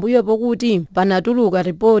pambuyo pokuti panatuluka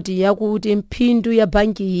ripoti yakuti mphindu ya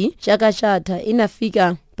banki chaka chatha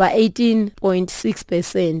inafika pa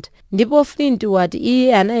 18.6%. ndipo Flint wati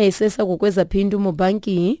iye anayesesa kukweza phindu mu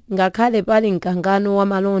banki ngakhale pali mkangano wa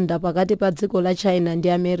malonda pakati pa dziko la China ndi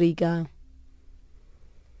America.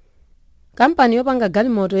 Kampani yopanga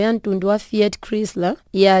galimoto ya mtundu wa Fiat Chrysler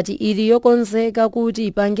yati ili yokonzeka kuti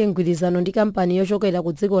ipange mgwirizano ndi kampani yochokera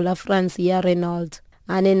ku dziko la France ya Renault.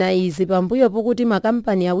 anena izi pambuyo pokuti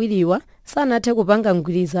makampani awiriwa sanathe kupanga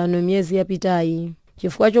mgwirizano miyezi yapitayi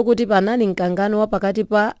chifukwa chokuti panali mkangano wa pakati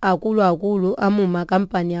pa akuluakulu amu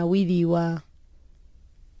makampani awiriwa.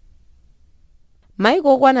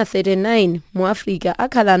 maiko okwana 39 mu Africa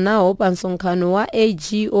akhala nawo pa msonkhano wa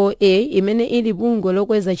AGOA imene ili bungwe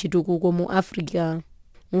lokweza chitukuko mu Africa.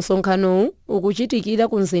 Msonkhanowu ukuchitikira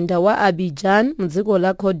ku mzinda wa Abidjan mdziko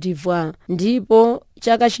la Cote d'Ivoire ndipo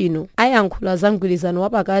chaka chino ayankhula za mgwirizano wa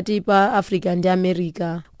pakati pa Africa ndi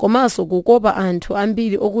America komanso kukopa anthu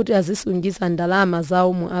ambiri okuti azisungitsa ndalama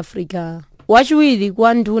zawo mu Africa. Wachiwiri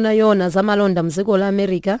kwa nduna yona za malonda mdziko la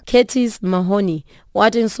America, Curtis Mahoney,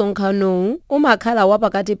 wati msonkhanowu umakhala wa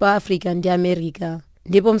pakati pa Africa ndi America.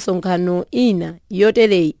 Ndipo msonkhano ina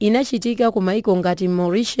yotereyi inachitika ku maiko ngati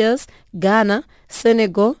Mauritius, Ghana,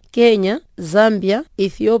 Senegal, Kenya, Zambia,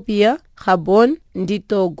 Ethiopia, Gabon ndi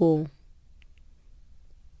Togo.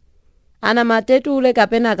 Ana Matetule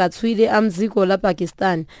kapena katswiri a mdziko la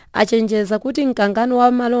Pakistan achenjeza kuti mkangano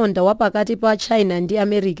wa malonda wa pakati pa China ndi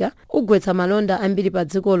America ugwetsa malonda ambiri pa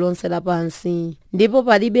dziko lonse lapansi ndipo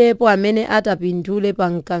palibepo amene atapindule pa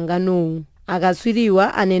mkanganowu.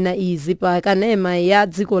 Akatswiriwa anena izi pa kanema ya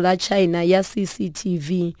dziko la China ya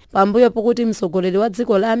CCTV pambuyo pokuti mtsogoleri wa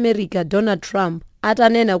dziko la America Donald Trump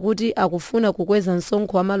atanena kuti akufuna kukweza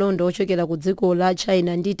msonkho wa malonda ochokera ku dziko la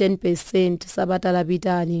China ndi 10% sabata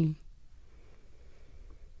lapitali.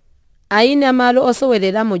 Aine amalo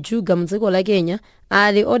osowerera mu Juga mdziko la Kenya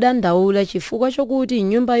ali odandaula chifukwa chokuti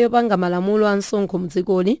nyumba yopanga malamulo a msonkho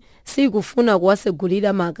mdzikoli sikufuna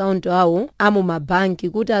kuwasegulira maakaunti awo amu mabanki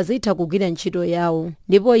kuti azitha kugwira ntchito yawo.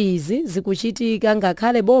 Ndipo izi zikuchitika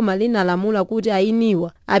ngakhale boma linalamula kuti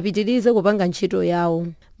ainiwa apitirize kupanga ntchito yawo.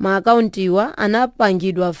 Maakauntiwa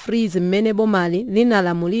anapangidwa freeze mmene bomali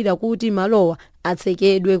linalamulira kuti malowa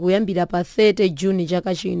atsekedwe kuyambira pa 30 Juni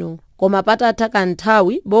chaka chino. Koma patatha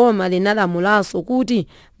kanthawi boma linalamulanso kuti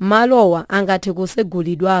malowa angathe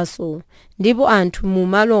kusegulidwanso ndipo anthu mu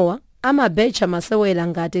malowa amabetcha masewera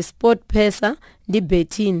ngati sport pesa ndi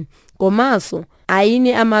betting. Komanso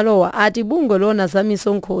aine amalowa ati bungwe lona za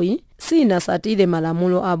misonkhoyi sinasatire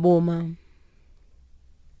malamulo a boma.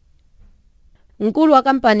 Mkulu wa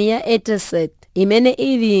kampani ya Etisalat imene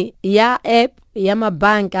ili ya app ya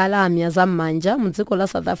mabanki alamya za m'manja mdziko la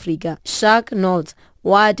South Africa, Shark Notes,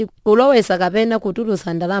 wati kulowesa kapena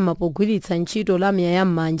kutulutsa ndalama pogwiritsa ntchito lamya ya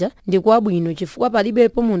m'manja ndi kwabwino chifukwa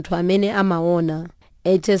palibepo munthu amene amaona.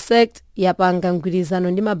 Etisalat yapanga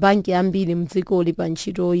mgwirizano ndi mabanki ambiri mdzikoli pa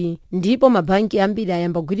ntchitoyi ndipo mabanki ambiri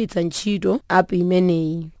ayamba kugwiritsa ntchito app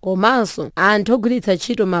imeneyi. Komanso anthu ogwiritsa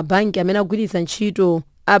ntchito mabanki amene agwiritsa ntchito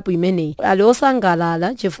app imeneyi ali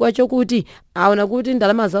osangalala chifukwa chokuti aona kuti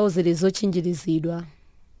ndalama zawo zili zotchinjirizidwa.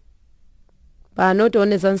 Pano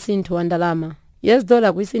tioneza msinthu wa ndalama. US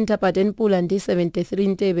dollar kuisintha pa 10 pula ndi 73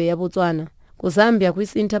 ntebe ya Botswana. Ku Zambia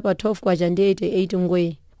kuisintha pa 12 kwacha ndi 88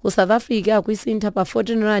 ngwe. Ku South Africa kuisintha pa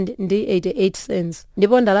 14 rand ndi 88 cents.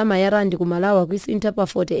 Ndipo ndalama ya rand ku Malawi kuisintha pa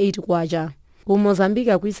 48 kwacha. Ku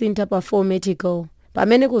Mozambique kuisintha pa 4 metical.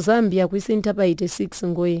 Pamene ku Zambia kuisintha pa 86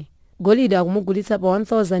 ngwe. Golide akumugulitsa pa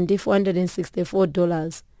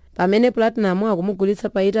 $1,464. Pamene platinum akumugulitsa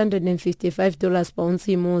pa $855 pa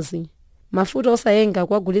ounce imodzi. Mafuta osayenga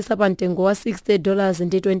kwagulitsa pa mtengo wa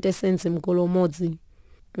 $60.20 mkolo umodzi.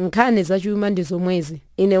 Nkhani zachuma ndi zomwezi.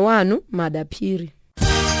 Ine wanu Madaphiri.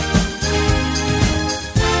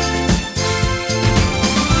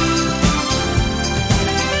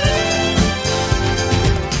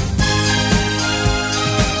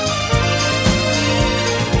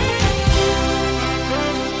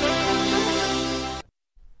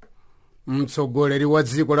 Mtsogoleri wa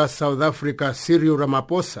dziko la South Africa Cyril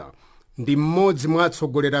Ramaphosa ndi mmodzi mwa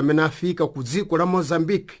atsogoleri amene afika ku dziko la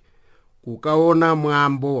Mozambique kukaona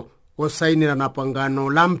mwambo osayinirana pangano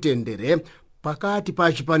la mtendere pakati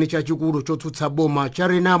pa chipani chachikulu chotsutsa boma cha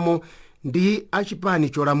Renamo ndi achipani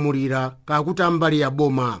cholamulira kakuti mbali ya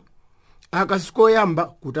boma. Akasikoyamba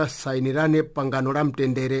kuti asayinirane pangano la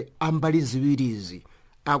mtendere ambali ziwirizi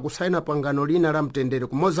akusayina pangano lina la mtendere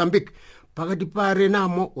ku Mozambique pakati pa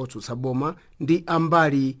Renamo otsutsa boma ndi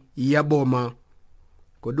ambali ya boma.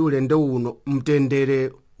 Kodi ulendo uno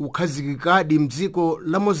mtendere ukhazikikadi mdziko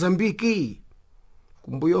la Mozambiki?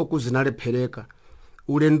 Kumbuyoku zinalephereka.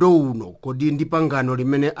 Ulendo uno kodi ndi pangano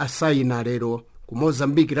limene asayina lero ku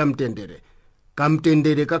Mozambiki la mtendere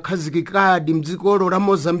kamtendere kakhazikikadi mdzikolo la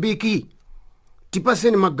Mozambiki?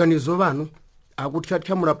 Tipaseni maganizo vanu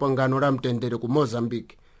akuthyathyamula pangano la mtendere ku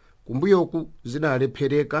Mozambiki. Kumbuyoku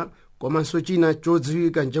zinalephereka. Komanso china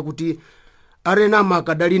chodziwika nchakuti Renamo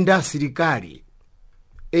akadali ndi asilikali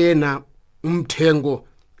ena mthengo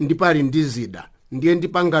ndi pali ndi zida ndiye ndi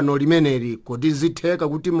pangano limeneli kodi zitheka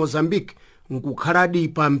kuti Mozambique nkukhaladi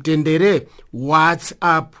pa mtendere.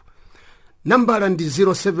 WhatsApp nambala ndi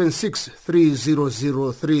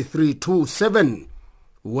 07630033327.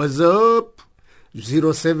 WhatsApp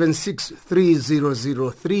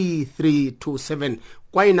 07630033327.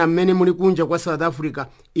 kwa ina mmene muli kunja kwa South Africa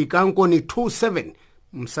ikankoni 27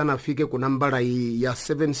 msanafike ku nambala iyi ya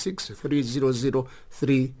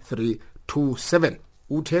 763003327.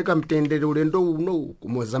 utheka mtendere ulendo uno ku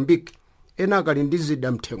Mozambique ena akali ndi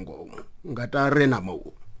zida mthengo ngati arenamo.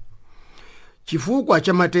 Chifukwa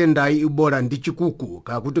cha matenda a Ebola ndi chikuku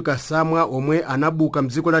kakuti kasamwa omwe anabuka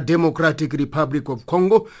mdziko la Democratic Republic of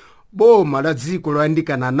Congo, boma la dziko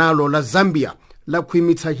loyandikana nalo la Zambia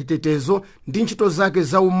lakhwimitsa chitetezo ndi ntchito zake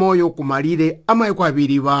za umoyo kumalire amayiko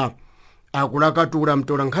awiriwa. Akulakatura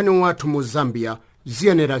mtolankhani wathu mu Zambia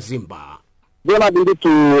ziyenera zimba. Jona binditu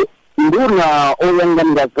nduna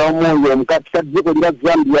oyanganira za umoyo mkatika dziko lila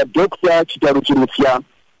Zambia Dr. Chinyanja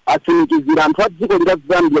atsimikizira anthu a dziko lila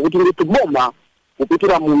Zambia kuti nditu boma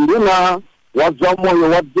kupitira mu nduna wa za umoyo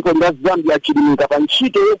wa dziko lila Zambia chilimika pa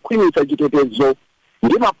ntchito yokhwimitsa chitetezo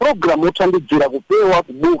ndi mapulogalamu othandidzira kupewa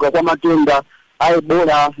kubuka kwa matenda a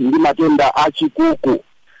Ebola ndi matenda a chikuku.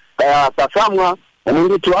 Kasamwa omwe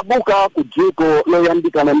ndithu abuka ku dziko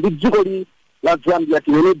loyandikana ndi dziko la Zambia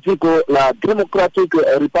timene dziko la Democratic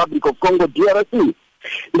Republic of Congo DRC.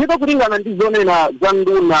 Ndipo kulingana ndi zonena za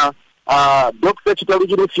nduna Dr.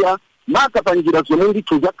 Chinyanja maka pa njira zomwe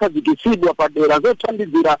ndithu zakhazikisidwa padera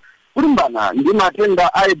zothandizira kulimbana ndi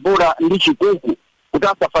matenda a Ebola ndi chikuku kuti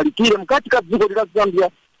asafalikire mkati ka dziko la Zambia.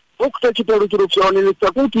 Dr. Chinyanja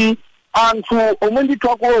onenetsa kuti anthu omwe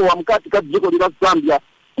ndithu akulowa mkati ka dziko la Zambia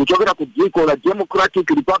kuchokera ku dziko la Democratic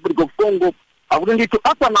Republic of Congo akuti ndithu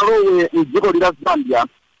asanalowe mdziko la Zambia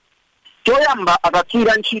choyamba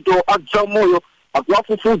akatsira ntchito za umoyo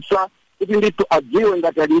akuwafufuza kuti ndithu adziwe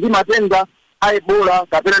ngati ali ndi matenda a Ebola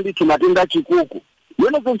kapena ndithu matenda a chikuku.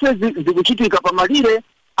 Yeno zonsezi zikuchitika pamalire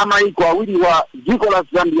amayiko awiri wa dziko la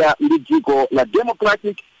Zambia ndi dziko la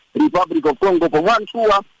Democratic Republic of Congo pomwe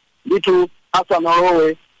anthuwa ndithu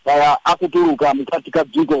asanalowe akutuluka mkati ka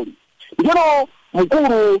dzikoli. Ndino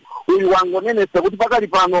mkulu uyu wangonenesa kuti pakali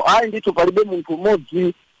pano ayi ndithu palibe munthu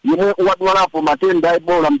mmodzi yemwe wadwalapo matenda a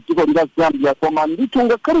Ebola mdziko la Zambia, koma ndithu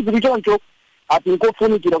ngakhale zili choncho ati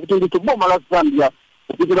nkofunikira kuti ndithu boma la Zambia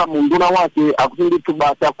kupitira mu nduna wake akuti ndithu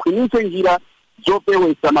basi akhwimitse njira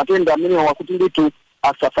zopewesa matenda amenewa akuti ndithu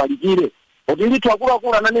asafalikire. Kuti ndithu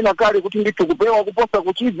akuluakulu ananena kale kuti ndithu kupewa kuposa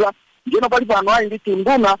kuchiza. Ndino pali pano ayi ndithu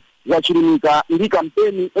nduna yachilimika ndi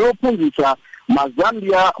kampeni yophunzitsa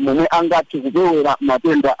mazambia momwe angathe kupewera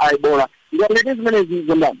matenda a Ebola. Ndiyaleke zimenezi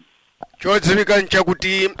zondani. Chodziwika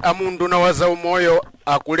nchakuti amunduna wa za umoyo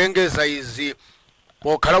akulengeza izi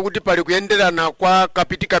pokhala kuti pali kuyenderana kwa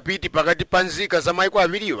kapiti pakati pa nzika za mayiko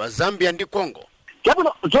awiriwa Zambia ndi Congo.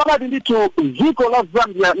 Chabwino zonadi ndithu dziko la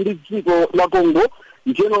Zambia ndi dziko la Congo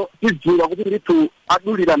njeno tidziwa kuti ndithu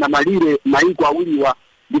adulirana malire mayiko awiriwa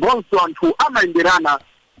ndiponso anthu amayenderana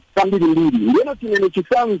kambirimbiri. Ndiyeno chimene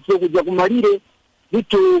chisanzo kuja kumalire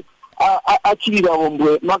ndithu achilira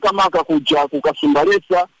ombwe makamaka kuja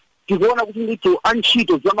kukasumbalesa tikuona kuti ndithu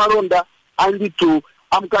antchito za malonda andithu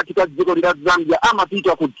amkati ka dziko la Zambia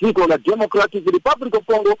amapita ku dziko la Democratic Republic of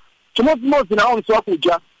Congo chimodzimodzi na onse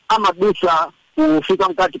akuja amadusa kufika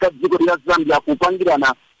mkati ka dziko la Zambia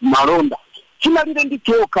kupangirana malonda. Chimalire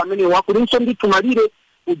ndithu okha amene wakulinso ndithu malire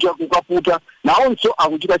kuja kukaputa na onse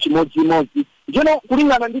akuchita chimodzimodzi. Njeno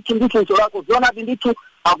kulingana ndithu ndifunso lako zonadi ndithu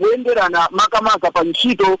akuyenderana makamaka pa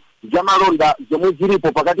ntchito za malonda zomwe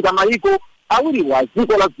zilipo pakati ka mayiko awiriwa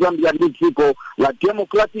dziko la Zambia ndi dziko la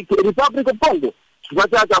Democratic Republic of Congo.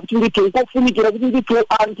 Chifukwa kuti ndithu nkofunikira kuti ndithu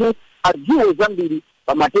anthu adziwe zambiri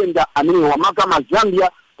pa matenda amenewa makama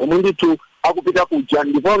Zambia omwe ndithu akupita kuja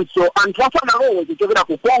ndiponso anthu asanalowe kuchokera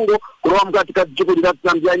ku Congo kulowa mkati ka dziko la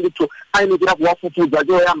Zambia ndithu ayenekera kuwafufuza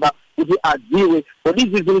choyamba kuti adziwe kodi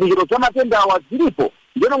zizindikiro za matenda awa zilipo.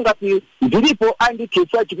 Ndino ngati zilipo ndithu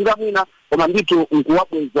sachipita mwina koma ndithu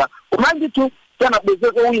nkuwabweza koma ndithu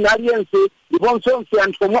sanabwezeko wina aliyense ndiponso onse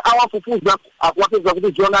anthu omwe awafufuza akuwapeza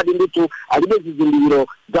kuti zonadi ndithu alibe zizindikiro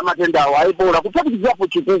za matenda awa a Ebola kuphatikizapo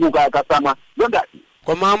chikuku kasamwa zondati.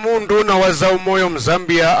 Koma amunduna wa za umoyo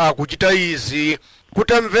mzambia akuchita izi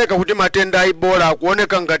kutamveka kuti matenda a Ebola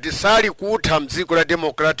akuoneka ngati sali kutha mdziko la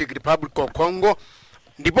Democratic Republic of Congo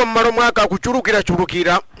ndipo mmalo mwake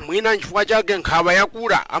akuchulukira mwina nchifukwa chake nkhawa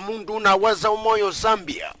yakula amunduna wa za umoyo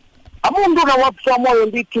Zambia. Amunduna wa za umoyo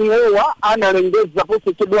ndithu yewa analengeza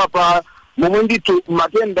posachedwa pa momwe ndithu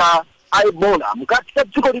matenda a Ebola mukati ka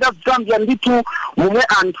dziko la Zambia ndithu momwe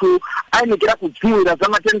anthu ayenekera kudziwira za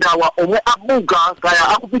matendawa omwe abuka kaya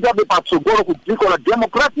akupitabe patsogolo ku dziko la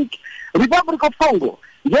Democratic Republic of Congo.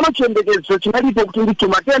 Njeno chiyembekezo chinalipo kuti ndithu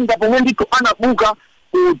matenda pomwe ndithu anabuka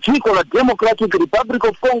ku dziko la Democratic Republic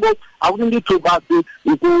of Congo akuti ndithu basi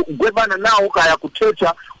kugwebana nawo kaya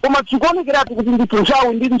kuthetsa koma tikuonekeratu kuti ndithu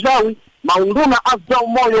nthawi ndi nthawi maunduna a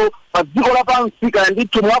zaumoyo pa dziko lapansi kaya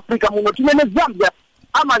ndithu mu Africa muno timene Zambia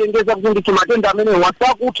amalengeza kuti ndithu matenda amene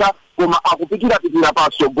wasakutha koma akupitira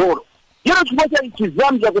patsogolo. Yero chifukwa cha ichi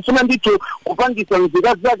Zambia kufuna ndithu kupangisa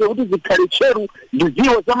nzika zake kuti zikhale tcheru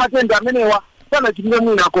ndiziwe za matenda amenewa sana chimwe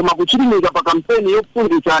mwina koma kuchilimika pa kampeni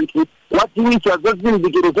yofundisa anthu wadziwitsa za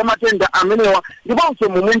zizindikiro za matenda amenewa ndiponso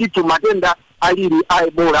momwe ndithu matenda alili a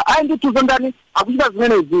Ebola. Ayi ndithu zondani akuchita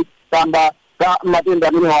zimenezi kamba za matenda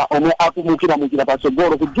amenewa omwe akumukira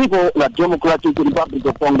patsogolo ku dziko la Democratic Republic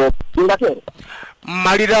of Congo. Ingatero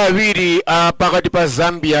malire awiri pakati pa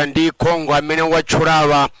Zambia ndi Congo amene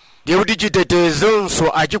watchulawa ndiye kuti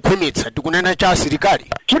chitetezonso achikhwimitsa tikunena cha asilikali.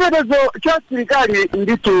 Chitetezo cha asilikali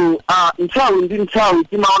ndithu nthawi ndi nthawi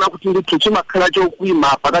timaona kuti ndithu chimakhala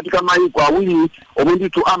chokwima pakati ka mayiko awiri omwe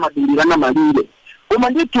ndithu amadulirana malire. Koma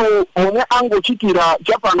ndithu momwe angochitira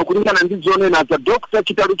chapano kulingana ndi zonena za Dr.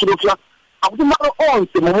 Chitalu Chilofya akuti malo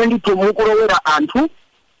onse momwe ndithu mukulowera anthu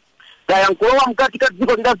kaya nkulowa mkati ka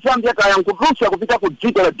dziko la Zambia kaya nkutulutsa kupita ku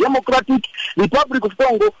dziko la Democratic Republic of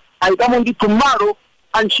Congo ayikamo ndithu malo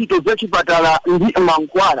antchito za chipatala ndi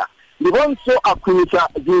mankhwala ndiponso akhwimitsa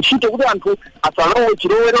zintchito kuti anthu asalowe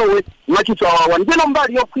chilowerowe mwachisawawa. Ndino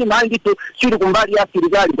mbali yokhwima ayi ndithu chili kumbali ya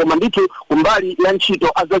asilikali koma ndithu kumbali ya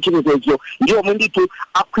ntchito azachitetezo ndiyo omwe ndithu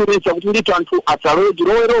akhwimitsa kuti ndithu anthu asalowe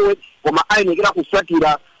chilowerowe koma ayenekera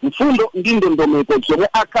kusatira mfundo ndi ndondomeko zomwe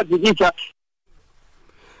akhazikitsa.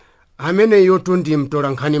 Ameneyo ndi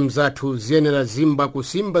mtolankhani mzathu ziyenera zimba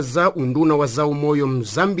kusimba za unduna wa zaumoyo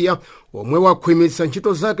mzambia omwe wakhwimitsa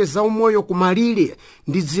ntchito zake zaumoyo kumalire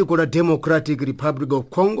ndi dziko la Democratic Republic of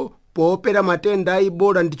Congo poopera matenda a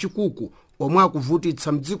Ebola ndi chikuku omwe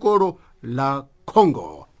akuvutitsa mdzikolo la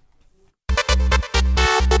Congo.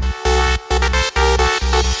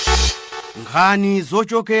 nkhani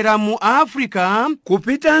zochokera mu Africa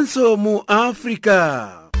kupitanso mu Africa.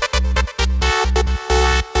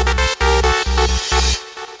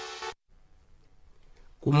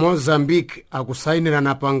 Ku Mozambique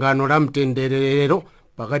akusayinirana pangano la mtenderero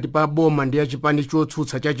pakati pa boma ndi achipani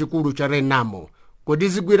chotsutsa chachikulu cha Renamo. Kodi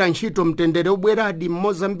zigwira ntchito mtendere ubweradi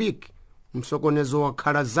Mozambique? Msokonezo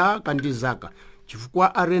wakhala zaka ndi zaka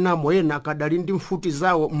chifukwa a Renamo ena akadali ndi mfuti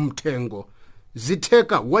zawo mthengo.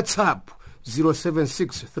 Zitheka WhatsApp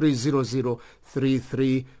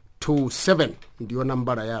 0763003327 ndiyo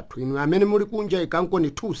nambala yathu. Inu amene muli kunja ikankoni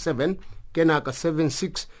 27 kenaka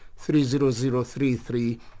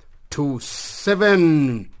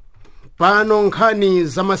 76303327. Pano nkhani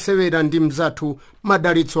zamasewera ndi mzathu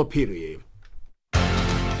Madalitso Phiri.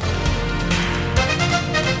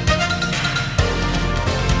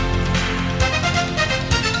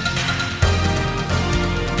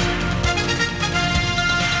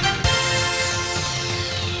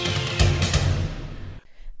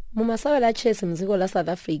 Mumasewera a chess mdziko la South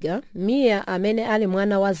Africa, Mia amene ali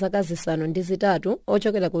mwana wa zaka zisanu ndi zitatu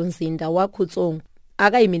ochokera ku mzinda wa Kutsong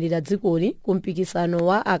akayimirira dzikoli ku mpikisano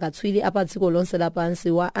wa akatswiri apa dziko lonse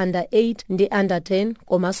lapansi wa under 8 ndi under 10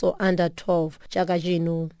 komanso under 12 chaka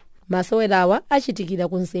chino. Masewerawa achitikira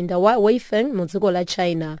ku mzinda wa Weifeng mu dziko la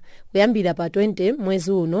China kuyambira pa 20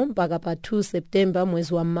 mwezi uno mpaka pa 2 September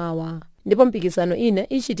mwezi wa Mawa. Ndipo mpikisano ina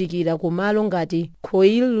ichitikira ku malo ngati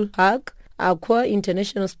Khoil Park, Aqua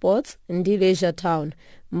International Sports ndi Leisure Town.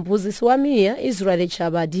 Mphunzitsi wa Mia Israel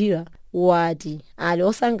Chabadira wati ali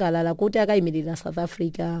osangalala kuti akayimirira South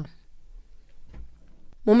Africa.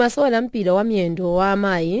 Mumasewera mpira wa miyendo wa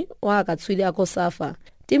amayi wa akatswiri akosafa,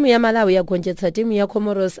 timu ya Malawi yagonjetsa timu ya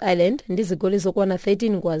Comoros Island ndi zigoli zokwana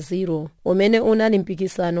 13-0 umene unali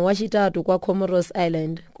mpikisano wachitatu kwa Comoros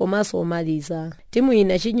Island komanso omaliza. Timu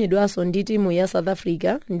ina chinyidwaso ndi timu ya South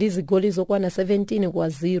Africa ndi zigoli zokwana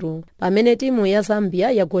 17-0 pamene timu ya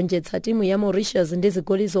Zambia yagonjetsa timu ya Mauritius ndi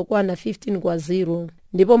zigoli zokwana 15-0.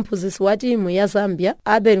 Ndipo mphunzitsi wa timu ya Zambia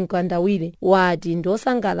Abel Nkandawire wati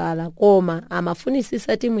ndosangalala koma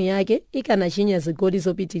amafunisisa timu yake ikanachinya zigoli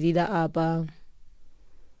zopitirira apa.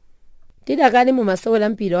 Tidakali mu masewera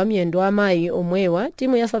mpira wa miyendo amayi omwewa,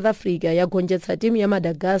 timu ya South Africa yagonjetsa timu ya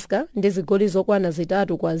Madagascar ndi zigoli zokwana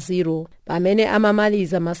 3-0 pamene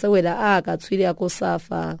amamaliza masewera a akatswiri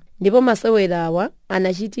akosafa. Ndipo masewerawa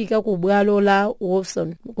anachitika ku bwalo la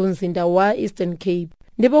Wolfson ku mzinda wa Eastern Cape.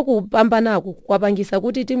 Ndipo kupambanaku kwapangisa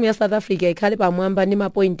kuti timu ya South Africa ikhale pamwamba ndi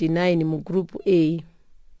mapointi 9 mu group A.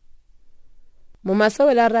 mu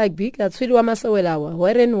masewera rugby katswiri wa masewerawa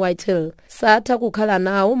Warren Whitehall satha kukhala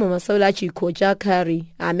nawo mu masewera achikho cha Curry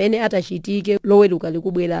amene atachitike loweruka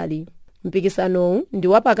likubwerali. Mpikisanowu ndi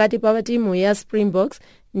wapakati pa timu ya Springboks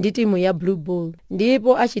ndi timu ya Blue Bull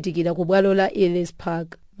ndipo achitikira ku bwalo la Ellis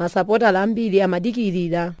Park. Masapota ambiri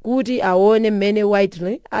amadikirira kuti aone mmene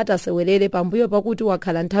Whitehall atasewerere pambuyo pakuti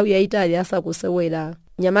wakhala nthawi yayitali asakusewera.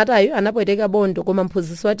 Nyamatayo anapweteka bondo koma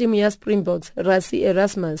mphunzitsi wa timu ya Springboks Rassie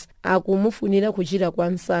Erasmus akumufunira kuchira kwa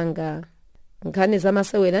msanga. Nkhani za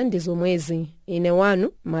masewera ndi zomwezi. Ine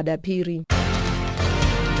wanu Madapiri.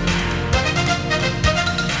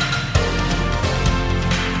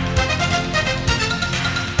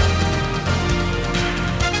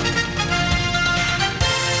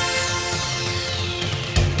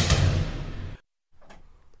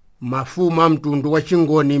 Mafumu mtundu wa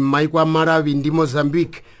chingoni m'maiko a Malawi ndi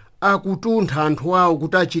Mozambique akutuntha anthu awo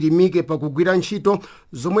kuti achilimike pakugwira ntchito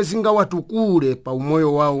zomwe zingawatukule pa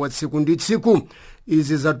umoyo wawo wa tsiku ndi tsiku.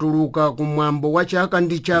 Izi zatuluka kumwambo wa chaka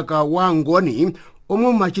ndi chaka wa ngoni omwe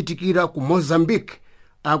umachitikira ku Mozambique.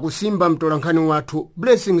 Akusimba mtolankhani wathu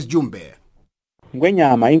Blessings Jumbe.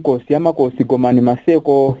 Ngwenyama inkosi yamakosi Gomani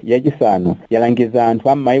Maseko yachisanu yalangiza anthu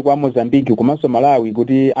a m'maiko a Mozambique komanso Malawi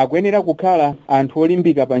kuti akuyenera kukhala anthu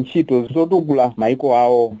olimbika pa ntchito zotukula maiko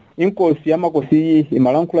awo. Inkosi yamakosi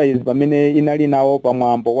imalankhula izi pamene inali nawo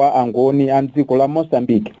pamwambo wa angoni a dziko la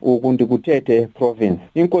Mozambique uku ndi Tete province.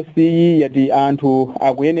 Inkosi yati anthu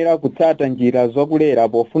akuyenera kutsata njira zokulera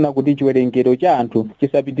pofuna kuti chiwerengero cha anthu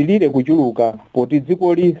chisapitilire kuchuluka poti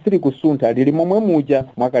dzikoli silikusuntha lili momwe muja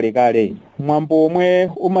mwakalekale. Mwambo omwe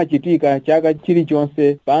umachitika chaka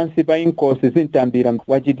chilichonse pansi pa inkosi zintambira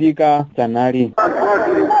wachitika chanali.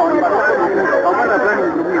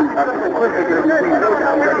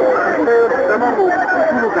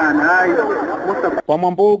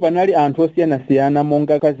 Pamwambo panali anthu osiyanasiyana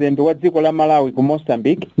monga kazembe wa dziko la Malawi ku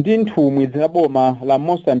Mozambique ndi nthumwi za boma la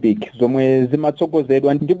Mozambique zomwe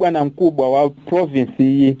zimatsogozedwa ndi bwana mkubwa wa province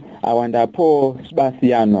iyi Awandapo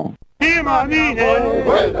Sebastiano.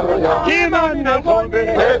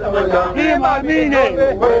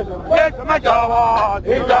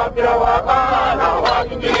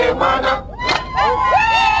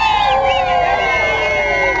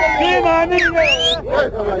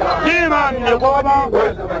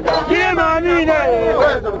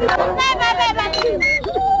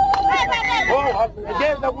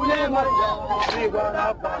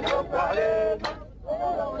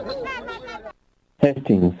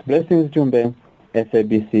 Hastings, Blessings Jumbe,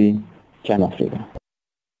 SABC, Channel Africa.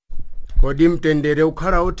 Kodi mtendere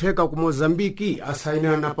ukhala otheka ku Mozambique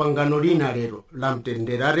asainira na pangano lina lero la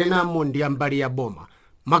mtendere arenamo ndi ambali ya boma.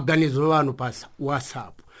 Maganizo wanu pasa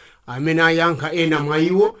WhatsApp. Amene ayankha ena mwa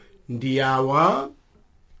iwo ndi awa.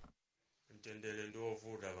 Mtendere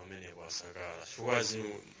ndovuta pamene kwasakala. Chikwazi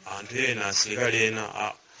anthu ena asilikali ena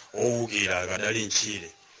owukira akadali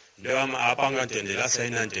ntchire. Ndio apanga mtendere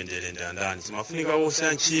asaina mtendere ndandani. Zimafunika wose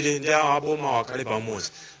antchire ndi aboma wakhale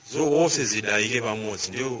pamodzi. Wose zidayike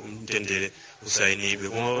pamodzi ndio mtendere usainibwe.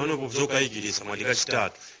 Koma pano zokayikirisa mwalika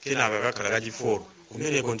chitatu kenaka kakhala kachiforo.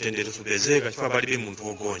 Kumeneko mtendere supezeka chifukwa palibe munthu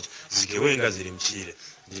wogonja. Zigewenga zili mchire.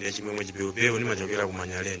 Ndine chimwemwe chipeupewu nimachokera ku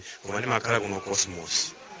Manyaleni koma ndimakhala kuno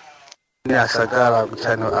Cosmos. Ndine asagala ku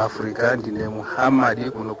Channel Africa. Ndine Muhammad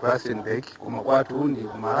kuno Rustenburg koma kwathu ndi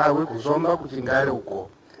ku Malawi kuzomba kuchingale uko.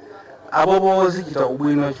 Abobo zichita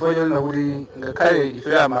ubwino chifukwa chonena kuti ngakhale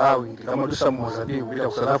ife a Malawi ndikamadusa mu Mozambique kupita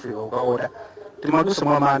ku South Africa ukaoda timadusa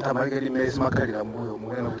mwa mantha malike limezi makhalira mbuyo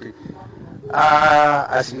munena kuti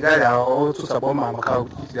asilikali awo otsutsa boma amakhala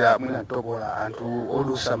kuchitira mwina topola anthu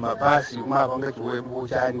odusa mabasi kumapanga chiwembu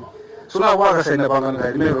chani sonakwakasaina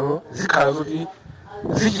pangano limelo zikhala zoti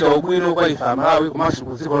zichita ubwino kwa ife a Malawi komanso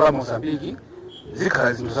ku dziko la Mozambique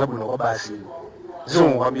zikhala zinthu zabwino kwa basi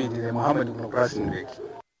zomwe kwambiri. Ndine Muhammad kuno Rustenburg.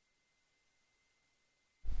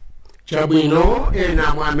 Chabwino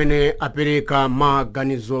ena mwa amene apereka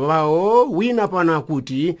maganizo lawo wina pana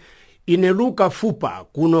kuti ine Luka Fupa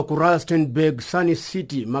kuno ku Rustenburg Sunny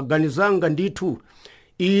City. Maganizo anga ndithu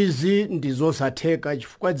izi ndizosatheka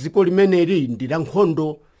chifukwa dziko limeneli ndi la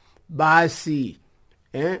nkhondo basi.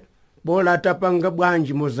 Bola tapanga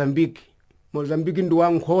bwanji Mozambique ndi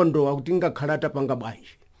wa nkhondo akuti ngakhala tapanga bwanji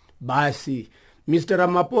basi. Mr.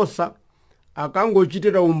 Ramaphosa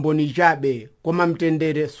akangochitira umboni chabe koma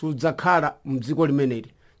mtendere sudzakhala mdziko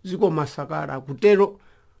limeneli. Ziko masakara kutero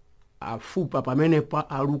afupa pamene pa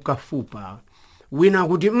aluka fupa wina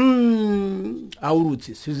kuti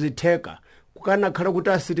aulutsi sizitheka kukanakhala kuti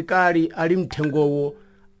asilikali ali mthengowo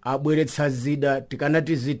abweretsa zida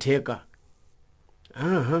tikanati zitheka.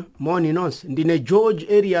 Moni nonse. Ndine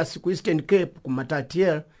George Arias ku Eastern Cape ku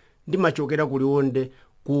Matatiel ndimachokera kuliwonde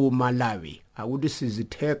ku Malawi akuti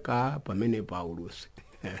sizitheka pamene pa ulusi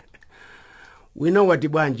wina wati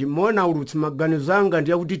bwanji mona ulutsi maganizo anga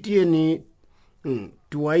ndiyakuti tiyeni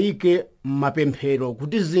tiwayike mmapemphero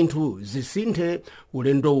kuti zinthu zisinthe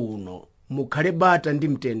ulendo uno mukhale bata ndi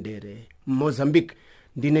mtendere Mozambique.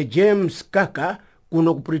 Ndine James Kaka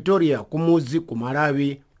kuno ku Pretoria kumuzi ku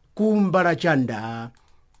Malawi kumbalachanda.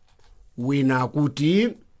 Wina kuti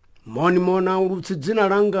mona ulutsi dzina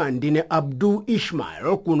langa ndine Abdul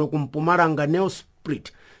Ishmael kuno kumpumalanga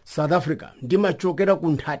Nelspruit South Africa ndimachokera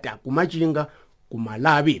kunthata kumachinga ku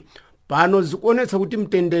Malawi. Pano zikuonetsa kuti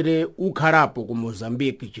mtendere ukhalapo ku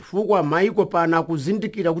Mozambique chifukwa maiko pano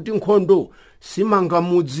akuzindikira kuti nkhondo simanga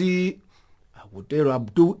mudzi akutero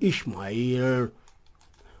Abdul Ishmael.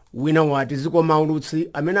 Wina wati zikoma ulutsi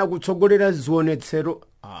amene akutsogolera zionetsero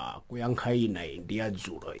kuyankha ina ndi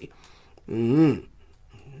yadzulo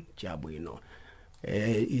chabwino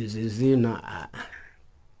izi zina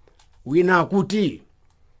wina akuti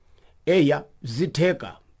eya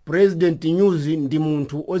zitheka President News ndi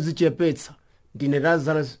munthu ozichepetsa. Ndine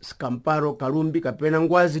Lazarus Skamparo Kalumbi kapena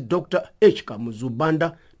ngwazi Dr. H.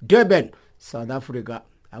 Kamuzubanda Durban South Africa.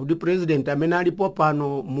 Akuti president amene alipo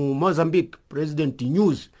pano mu Mozambique President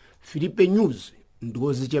News Filipe News ndi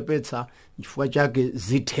ozichepetsa chifukwa chake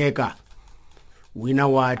zitheka. Wina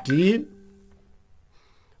wati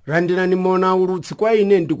randirani mona ulutsi kwa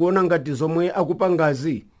ine ndikuona ngati zomwe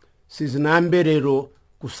akupangazi sizinayamberero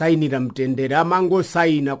kusayinira mtendere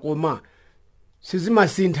amangosayina koma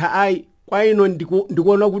sizimasintha ayi kwa ino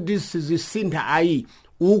ndikuona kuti sizisintha ayi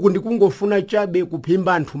uku ndikungofuna chabe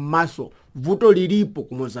kuphimba anthu m'maso vuto lilipo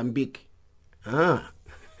ku Mozambique.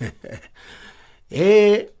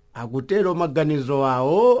 Akutero maganizo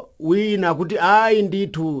awo. Wina akuti ayi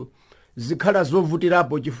ndithu zikhala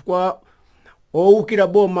zovutirapo chifukwa owukira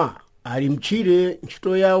boma ali mchire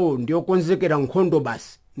ntchito yawo ndiyokonzekera nkhondo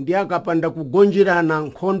basi ndi akapanda kugonjerana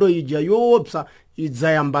nkhondo ija yoopsa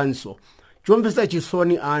idzayambanso. Chomvetsa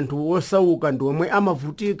chisoni anthu osauka ndi omwe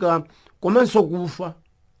amavutika komanso kufa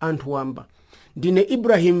anthu wamba. Ndine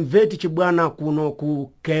Ibrahim Veti Chibwana kuno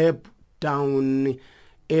ku Cape Town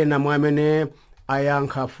ena mwa amene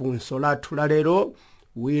ayankha funso lathu lalero.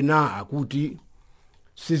 Wina akuti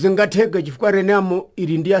sizingatheke chifukwa Renamo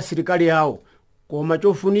ili ndi asilikali yawo koma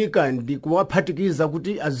chofunika ndi kuwaphatikiza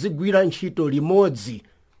kuti azigwira ntchito limodzi.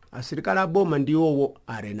 Asilikali aboma ndiwowo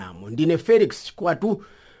Renamo. Ndine Felix Chikwatu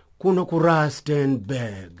kuno ku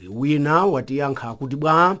Rustenburg. Wina watiyankha kuti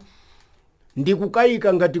bwa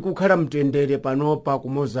ndikukayika ngati kukhala mtendere panopa ku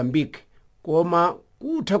Mozambique koma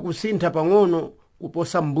kutha kusintha pang'ono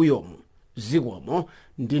kuposa mbuyomu zikomo.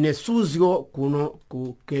 Ndine Suzio kuno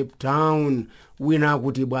ku Cape Town. Wina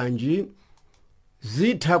kuti bwanji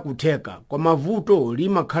zitha kutheka kwa mavuto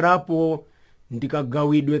limakhalapo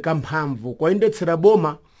ndikagawidwe kamphamvu koyendetsera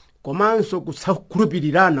boma komanso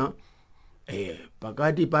kusakhulupirirana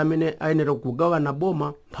pakati pamene ayenera kugawana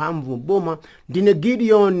boma mphamvu boma. Ndine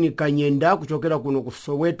Gideon Kanyenda kuchokera kuno ku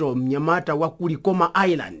Soweto mnyamata wa Kulikoma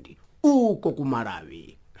Island uko ku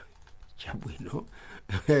Malawi. Chabwino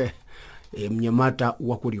mnyamata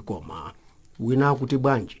wa Kulikoma. Wina kuti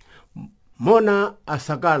bwanji mona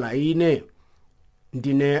asakala ine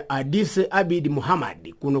ndine Adise Abid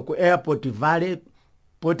Muhammad kuno ku Airport Valley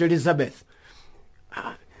Port Elizabeth.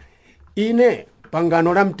 Ine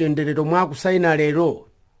pangano la mtenderero mwakusaina lero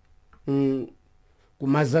ku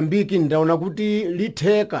Mozambique ndaona kuti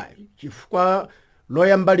litheka chifukwa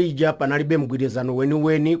loyamba lija panalibe mgwirizano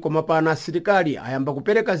weniweni koma pana asilikali ayamba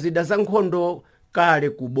kupereka zida za nkhondo kale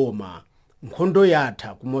ku boma. Nkhondo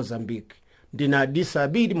yatha ku Mozambique. Ndina Adise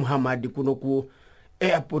Abid Muhammad kuno ku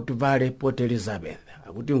Airport Valley Port Elizabeth.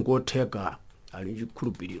 Akuti ngotheka ali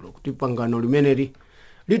chikhulupiriro kuti pangano limeneli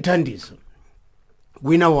lithandizo.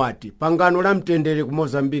 Wina wati pangano la mtendere ku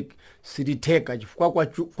Mozambique silitheka chifukwa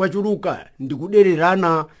kwachuluka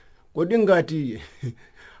ndikudererana kodi ngati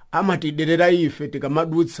amatiderera ife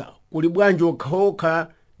tikamadutsa kuli bwanji okhaokha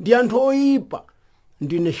ndi anthu oyipa.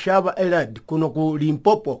 Ndine Shaba Elad kuno ku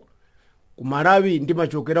Limpopo ku Malawi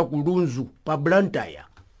ndimachokera ku Lunzu pa Blantyre.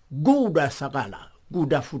 Guda sakala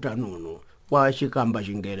guda futanunu kwa chikamba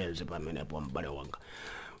chingerezi pamenepo mbale wanga.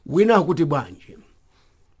 Wina akuti bwanji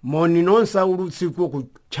moni nonsa ulutsiku ku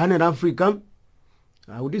Channel Africa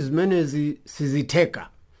akuti zimenezi sizitheka.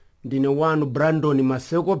 Ndine wanu Brandon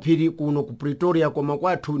Maseko Phiri kuno ku Pretoria koma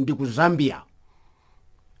kwathu ndi ku Zambia.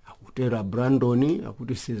 Akutera Brandon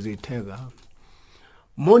akuti sizitheka.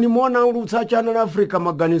 Moni mona ulutsa Channel Africa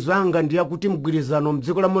maganizo anga ndiya kuti mgwirizano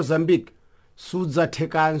mdziko la Mozambique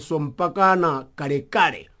sudzathekanso mpakana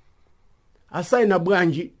kalekale. Asaina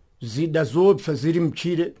bwanji zida zoopsa zili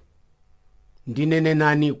mchire ndinene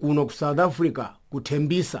nani kuno ku South Africa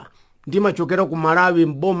kuthembisa ndimachokera ku Malawi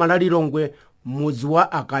mboma la Lilongwe mudzi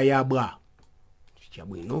wa Akayabwa.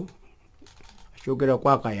 Chabwino achokera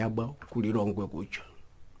kwa Akayabwa ku Lilongwe kucha.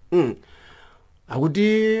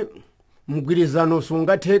 Akuti mgwirizano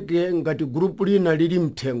sungatheke ngati grupu lina lili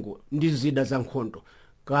mthengo ndi zida za nkhondo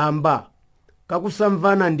kamba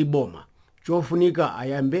kakusamvana ndi boma chofunika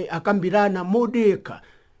ayambe akambirana modeka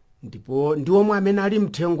ndipo ndi omwe amene ali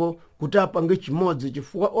mthengo kuti apange chimodzi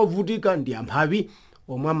chifukwa ovutika ndi amphawi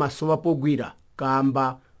omwe amasowa pogwira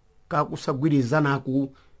kamba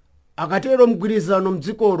kakusagwirizanaku. Akatero mgwirizano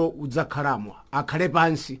mdzikolo udzakhalamo akhale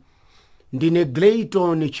pansi. Ndine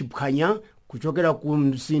Clayton Chiphwanya kuchokera ku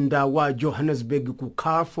mzinda wa Johannesburg ku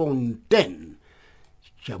Carfontein.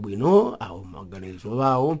 Chabwino awo maganizo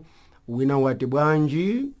wawo wina wati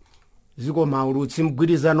bwanji ziko maulutsi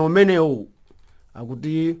mgwirizano umenewu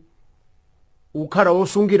akuti ukhala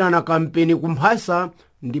osungirana kampeni kumphasa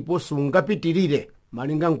ndipo sungapitirire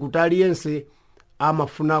malinga nkuti aliyense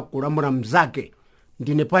amafuna kulamula mzake.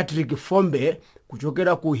 Ndine Patrick Fombe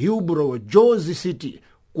kuchokera ku Hillbrow Jozi City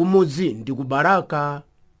kumudzi ndi ku Baraka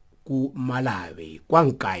ku Malawi kwa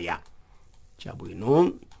Nkaya.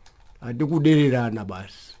 Chabwino atikudererana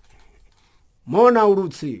basi. Mona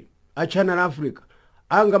ulutsi a Channel Africa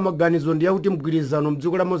anga maganizo ndi yakuti mgwirizano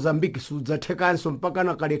mdziko la Mozambique sudzathekanso mpaka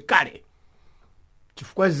na kale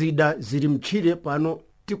chifukwa zida zili mchire pano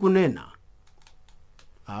tikunena.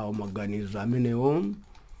 Awo maganizo amenewo.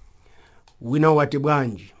 Wina wati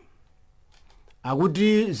bwanji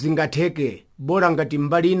akuti zingatheke bora ngati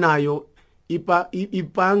mbali nayo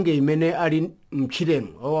ipange imene ali mchiremo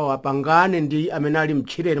owa apangane ndi amene ali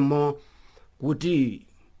mchiremo kuti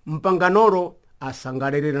mpanganoro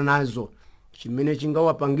asangalelera nazo chimene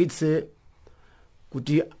chingawapangitse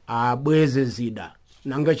kuti abweze zida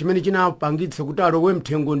nanga chimene chinapangitse kuti alowe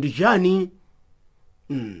mthengo ndi chani.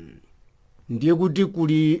 Ndiye kuti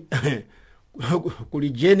kuli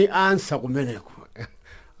jeni ansa kumeneko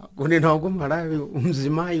kunena ku Malawi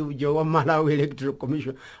mzimayi uja wa Malawi Electoral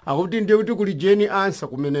Commission akuti ndiye kuti kuli jeni ansa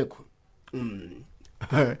kumeneko.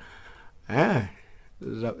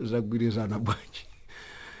 Zagwirizana bwanji.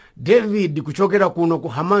 David kuchokera kuno ku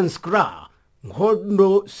Hammanskraal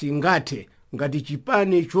nkhondo singathe ngati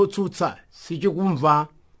chipani chotsutsa sichikumva.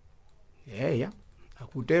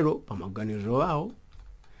 Akutero pamaganizo wawo.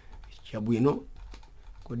 Chabwino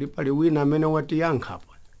kodi pali wina amene wati yankhapo.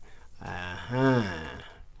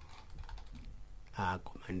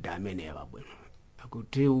 Komanda amene wabwino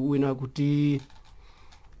akuti wina kuti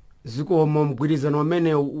zikomo mgwirizano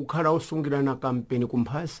amene ukhala osungirana kampeni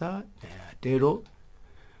kumphasa. Atero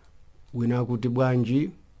wina kuti bwanji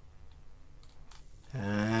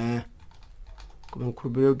koma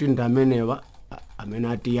nkhulupirira kuti ndi amenewa amene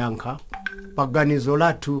ati yankha paganizo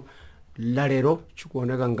lathu lalero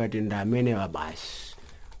chikuoneka ngati ndi amenewa basi.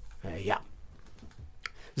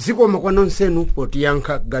 Zikomo kwa nonsenu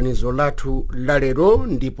potiyankha ganizo lathu lalero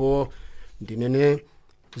ndipo ndinene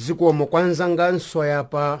zikomo kwa nzanganso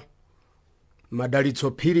yapa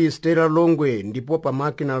Madalitso Phiri Stella Longwe ndipo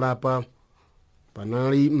pamakina lapa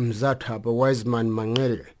panali mzatha pa Wiseman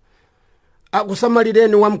Mang'ele.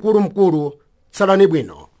 Akusamalireni wamkulu tsalani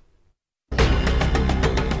bwino.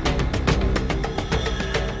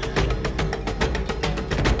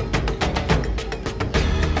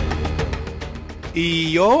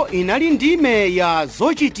 Iyo inali ndime ya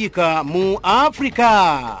zochitika mu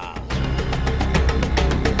Africa.